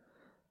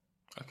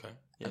 Okay.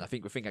 Yeah. And I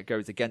think the thing that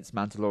goes against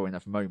Mandalorian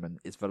at the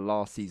moment is the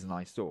last season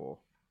I saw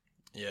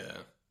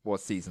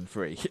was season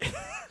 3.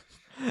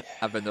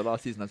 And then the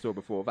last season I saw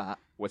before that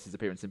was his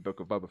appearance in Book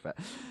of Boba Fett.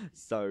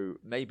 So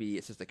maybe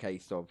it's just a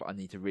case of I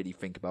need to really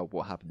think about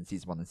what happened in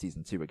season 1 and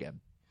season 2 again.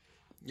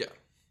 Yeah.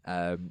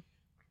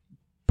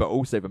 But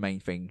also the main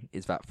thing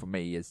is that for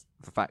me is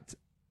the fact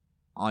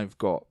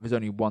there's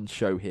only one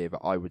show here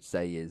that I would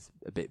say is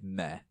a bit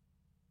meh.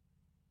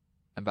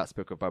 And that's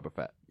Book of Boba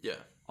Fett. Yeah.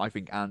 I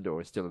think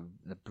Andor is still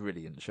a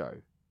brilliant show.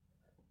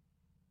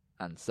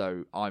 And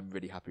so I'm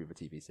really happy with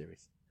the TV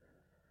series.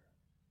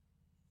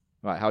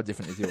 Right, how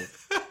different is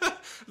yours?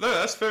 No,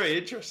 that's very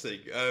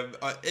interesting.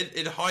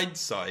 In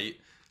hindsight,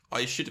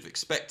 I should have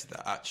expected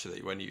that,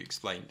 actually, when you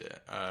explained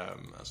it.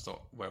 That's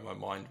not where my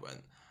mind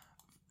went.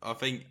 I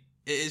think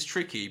it is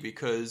tricky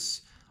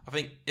because I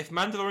think if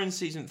Mandalorian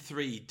Season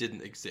 3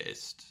 didn't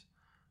exist,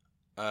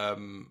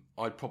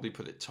 I'd probably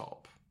put it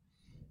top.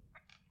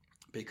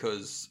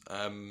 Because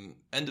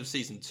end of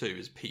Season 2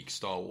 is peak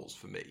Star Wars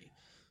for me.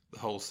 The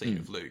whole scene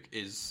of Luke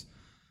is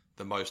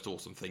the most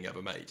awesome thing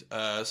ever made.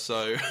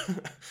 So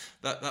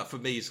that for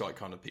me is like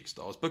kind of peak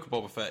Star Wars. Book of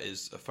Boba Fett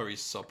is a very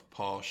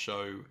subpar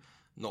show,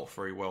 not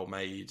very well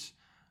made,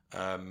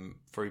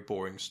 very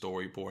boring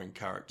story, boring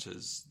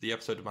characters. The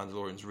episode of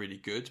Mandalorian is really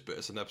good, but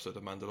it's an episode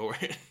of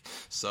Mandalorian,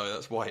 so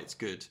that's why it's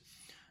good.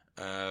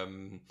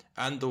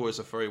 Andor is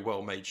a very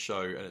well made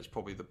show, and it's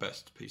probably the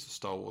best piece of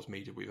Star Wars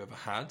media we've ever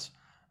had.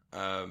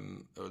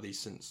 Or at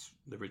least since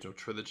the original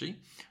trilogy.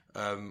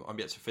 I'm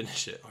yet to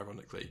finish it,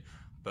 ironically,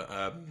 but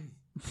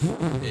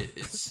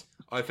it's.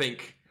 I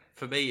think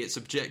for me, it's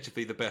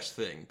objectively the best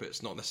thing, but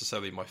it's not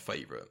necessarily my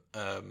favourite.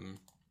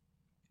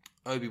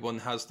 Obi-Wan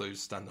has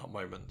those standout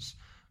moments,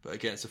 but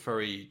again, it's a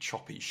very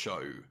choppy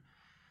show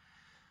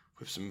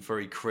with some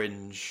very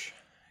cringe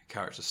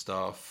character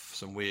stuff,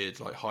 some weird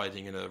like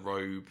hiding in a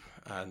robe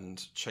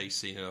and chase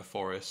scene in a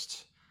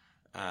forest,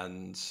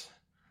 and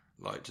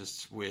like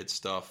just weird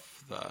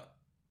stuff that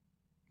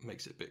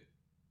makes it a bit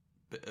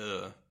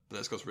but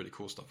it's got some really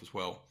cool stuff as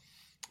well.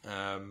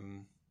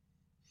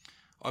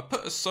 I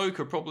put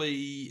Ahsoka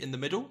probably in the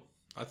middle,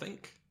 I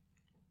think,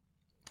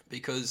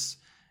 because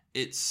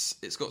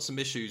it's got some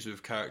issues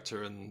with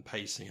character and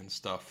pacing and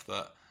stuff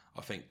that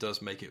I think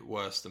does make it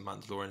worse than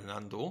Mandalorian and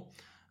Andor.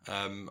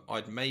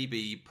 I'd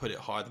maybe put it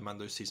higher than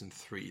Mando Season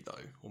 3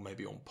 though, or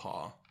maybe on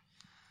par.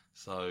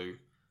 So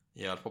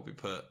yeah, I'd probably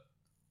put.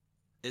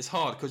 It's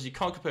hard because you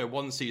can't compare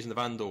one season of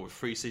Andor with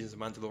 3 seasons of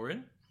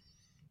Mandalorian.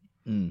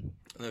 I don't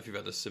know if you've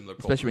had a similar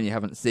problem. Especially when you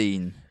haven't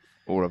seen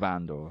all of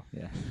Andor,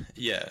 yeah.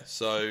 Yeah,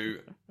 so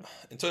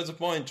in terms of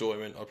my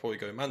enjoyment, I'd probably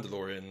go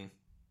Mandalorian,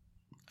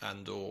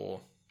 Andor,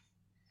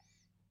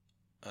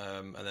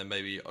 and then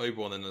maybe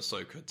Obi-Wan and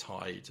Ahsoka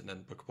tied, and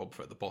then Book of Boba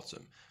Fett at the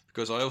bottom.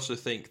 Because I also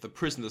think the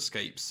prison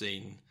escape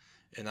scene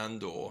in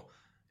Andor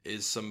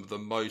is some of the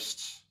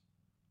most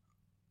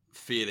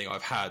feeling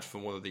I've had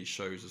from one of these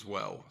shows as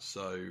well.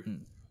 So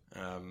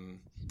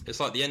It's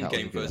like the That was a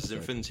Endgame good versus episode.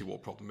 Infinity War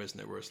problem, isn't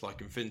it? Where it's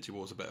like Infinity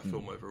War's a better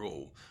film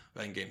overall,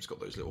 but Endgame's got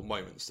those little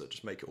moments that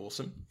just make it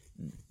awesome.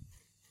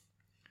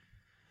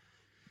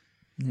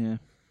 Yeah.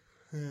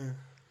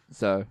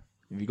 So,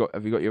 have you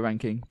got your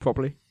ranking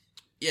properly?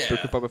 Yeah.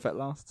 Book of Boba Fett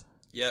last.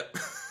 Yep.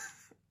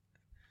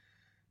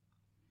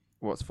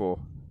 What's for?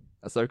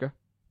 Ahsoka?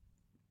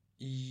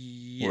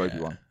 Yeah. Or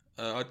Obi-Wan?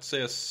 I'd say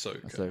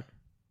Ahsoka. Ahsoka.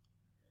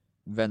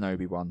 Then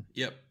Obi-Wan.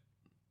 Yep.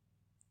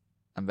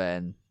 And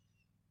then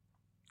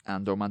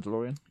Andor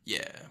Mandalorian?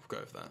 Yeah, we'll go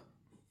with that.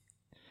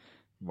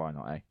 Why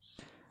not, eh?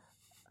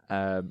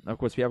 Of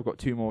course, we have got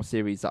 2 more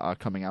series that are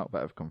coming out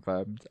that have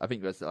confirmed. I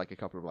think there's like a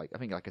couple of I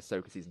think like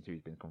Ahsoka season 2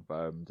 has been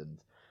confirmed, and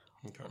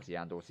obviously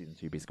Andor season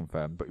 2 is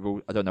confirmed. But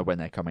I don't know when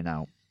they're coming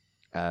out.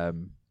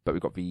 But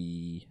we've got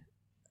the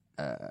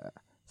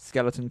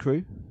Skeleton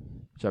Crew,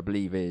 which I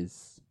believe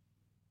is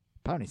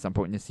apparently some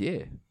point this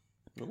year.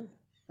 Ooh.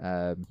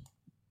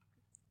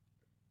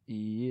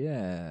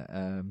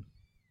 Yeah.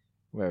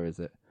 Where is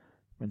it?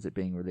 When's it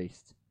being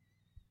released?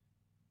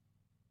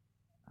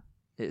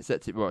 It's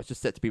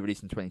just set to be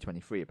released in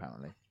 2023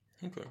 apparently.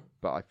 Okay.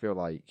 But I feel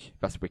like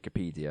that's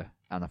Wikipedia,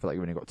 and I feel like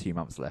we've only got 2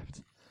 months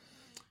left.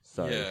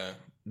 So yeah,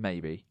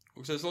 maybe.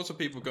 because there's lots of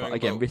people going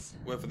again, about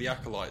whether the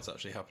Acolyte's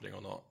actually happening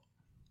or not.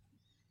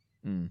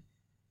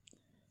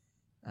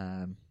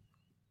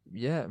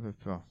 Yeah.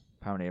 Well,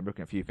 apparently, I'm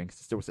looking at a few things.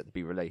 It's still set to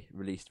be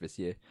released this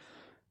year.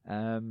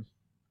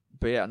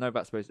 But yeah, I know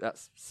that's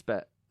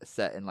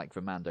set in like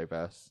the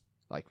Mandoverse,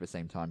 like the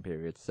same time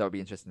period. So it'll be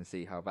interesting to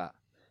see how that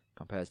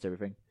compares to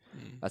everything.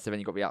 So then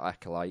you got the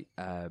Acolyte,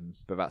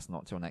 but that's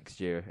not till next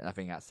year, and I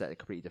think that's set at a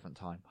completely different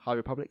time. High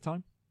Republic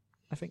time,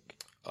 I think.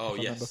 Oh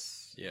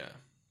yes, yeah.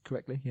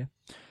 Correctly, yeah.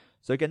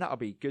 So again, that'll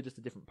be good. Just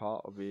a different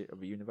part of the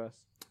universe.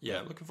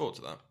 Yeah, looking forward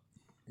to that.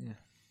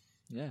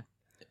 Yeah.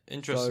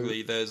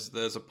 Interestingly,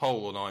 there's a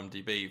poll on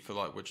IMDb for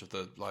like which of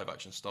the live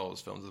action Star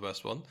Wars films is the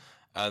best one,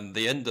 and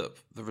the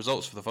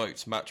results for the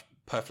votes match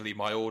perfectly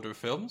my order of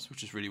films,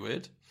 which is really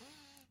weird.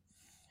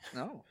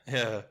 Oh,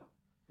 Yeah.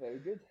 very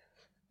good.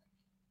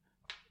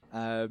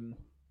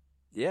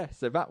 Yeah.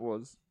 So that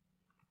was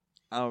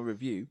our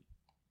review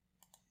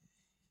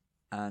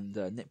and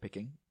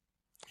nitpicking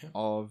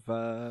of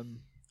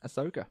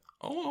Ahsoka.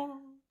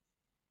 Oh.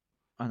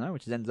 I know,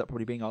 which ends up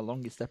probably being our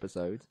longest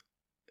episode.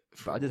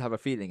 But I did have a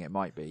feeling it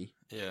might be.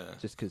 Yeah.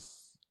 Just because,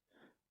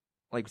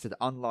 like we said,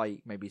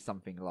 unlike maybe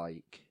something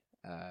like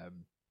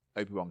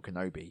Obi-Wan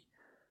Kenobi,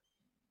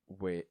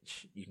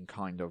 which you can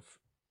kind of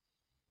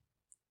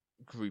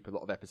group a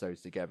lot of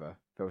episodes together,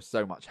 there was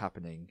so much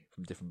happening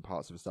from different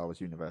parts of the Star Wars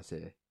universe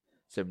here.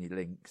 So many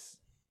links.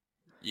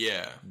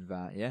 Yeah.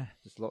 That,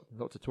 just a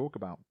lot to talk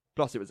about.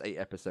 Plus, it was 8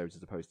 episodes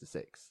as opposed to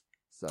 6.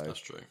 So that's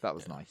true. That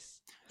was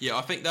nice. Yeah,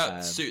 I think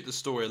that suited the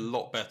story a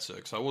lot better,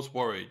 because I was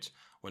worried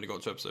when it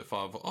got to episode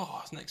 5,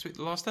 it's next week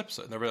the last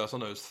episode, and I realised,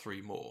 there's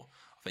 3 more.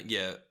 I think,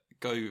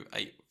 go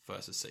 8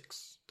 versus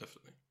 6,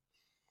 definitely.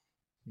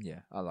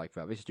 Yeah, I like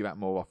that. We should do that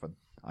more often,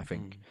 I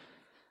think.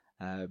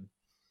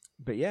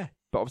 But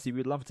obviously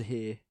we'd love to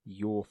hear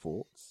your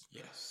thoughts.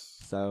 Yes.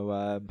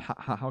 So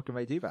how can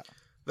they do that?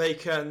 They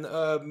can,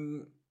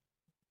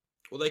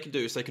 what they can do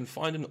is they can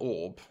find an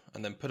orb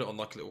and then put it on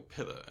like a little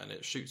pillar, and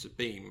it shoots a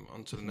beam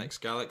onto the next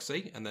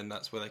galaxy, and then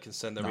that's where they can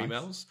send their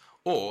emails.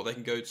 Or they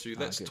can go to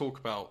Let's Talk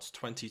About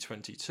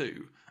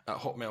 2022 at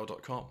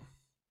hotmail.com.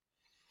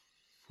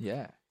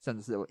 Yeah, send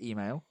us a little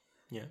email.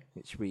 Yeah.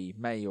 Which we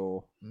may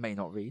or may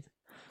not read.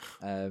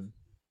 I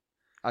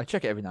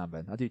check it every now and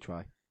then. I do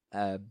try.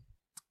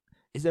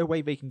 Is there a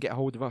way they can get a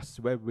hold of us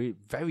where we're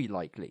very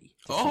likely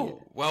to see it?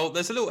 Well,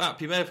 there's a little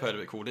app, you may have heard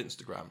of it, called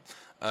Instagram.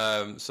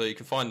 So you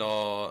can find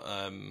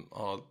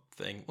our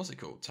thing. What's it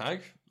called? Tag?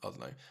 I don't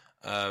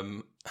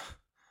know.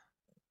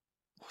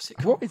 What's it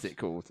called? What is it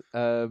called?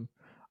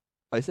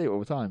 I say it all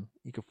the time.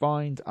 You can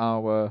find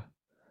our...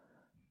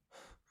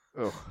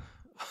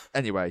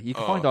 Anyway, you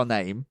can find our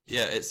name.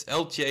 Yeah, it's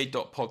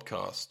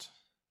lta.podcast.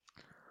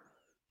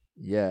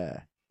 Yeah.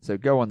 So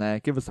go on there,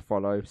 give us a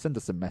follow, send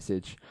us a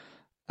message.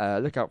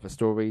 Look out for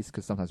stories,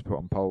 because sometimes we put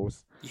on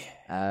polls.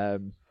 Yeah.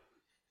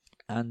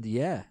 And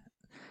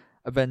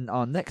then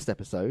our next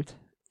episode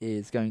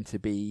is going to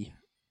be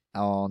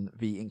on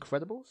The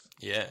Incredibles.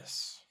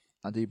 Yes.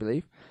 I do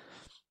believe.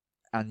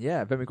 And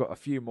then we've got a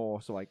few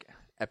more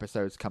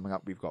episodes coming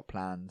up we've got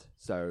planned.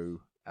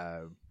 So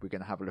we're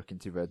going to have a look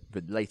into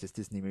the latest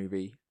Disney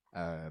movie,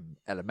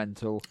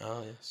 Elemental.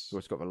 Oh, yes. We've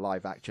also got the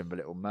live action The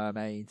Little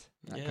Mermaid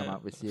that come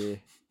out this year,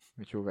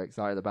 which we're very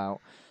excited about.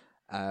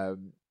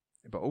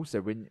 But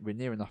also we're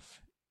near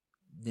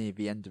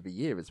the end of the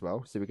year as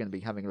well, so we're going to be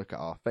having a look at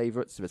our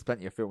favourites. So there's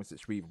plenty of films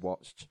that we've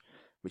watched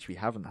which we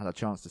haven't had a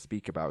chance to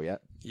speak about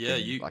yet. Yeah,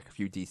 like a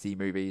few DC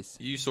movies.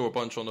 You saw a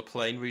bunch on a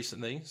plane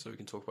recently, so we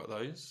can talk about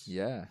those.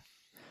 Yeah,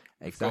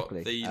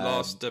 exactly. We've got the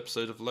last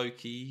episode of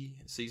Loki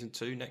season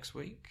 2 next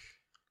week.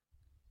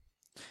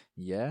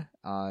 Yeah,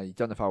 I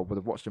don't know if I would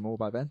have watched them all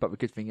by then, but the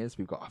good thing is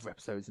we've got other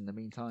episodes in the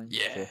meantime.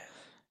 Yeah.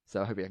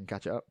 So I hope I can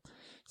catch it up.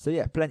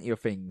 So plenty of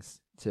things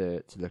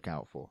to look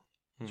out for.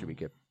 Should be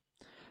good.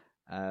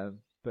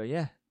 But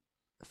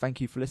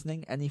thank you for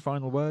listening. Any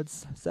final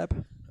words,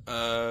 Seb?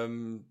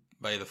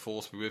 May the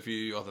force be with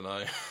you. I don't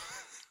know.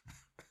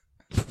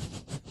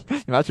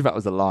 Imagine that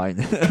was a line.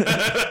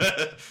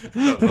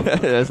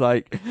 It's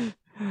like,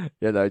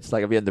 just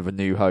like at the end of A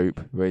New Hope,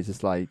 where he's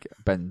just like,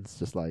 Ben's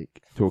just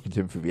like talking to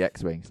him through the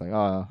X-Wing. It's like,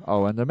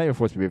 and may the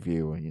force be with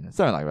you, or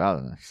something like that. I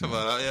don't know. Something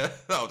like that, yeah.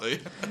 That'll do.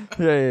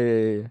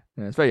 Yeah.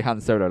 It's a very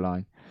Han Solo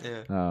line.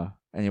 Yeah.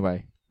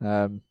 Anyway,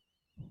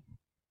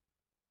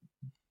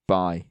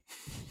 bye.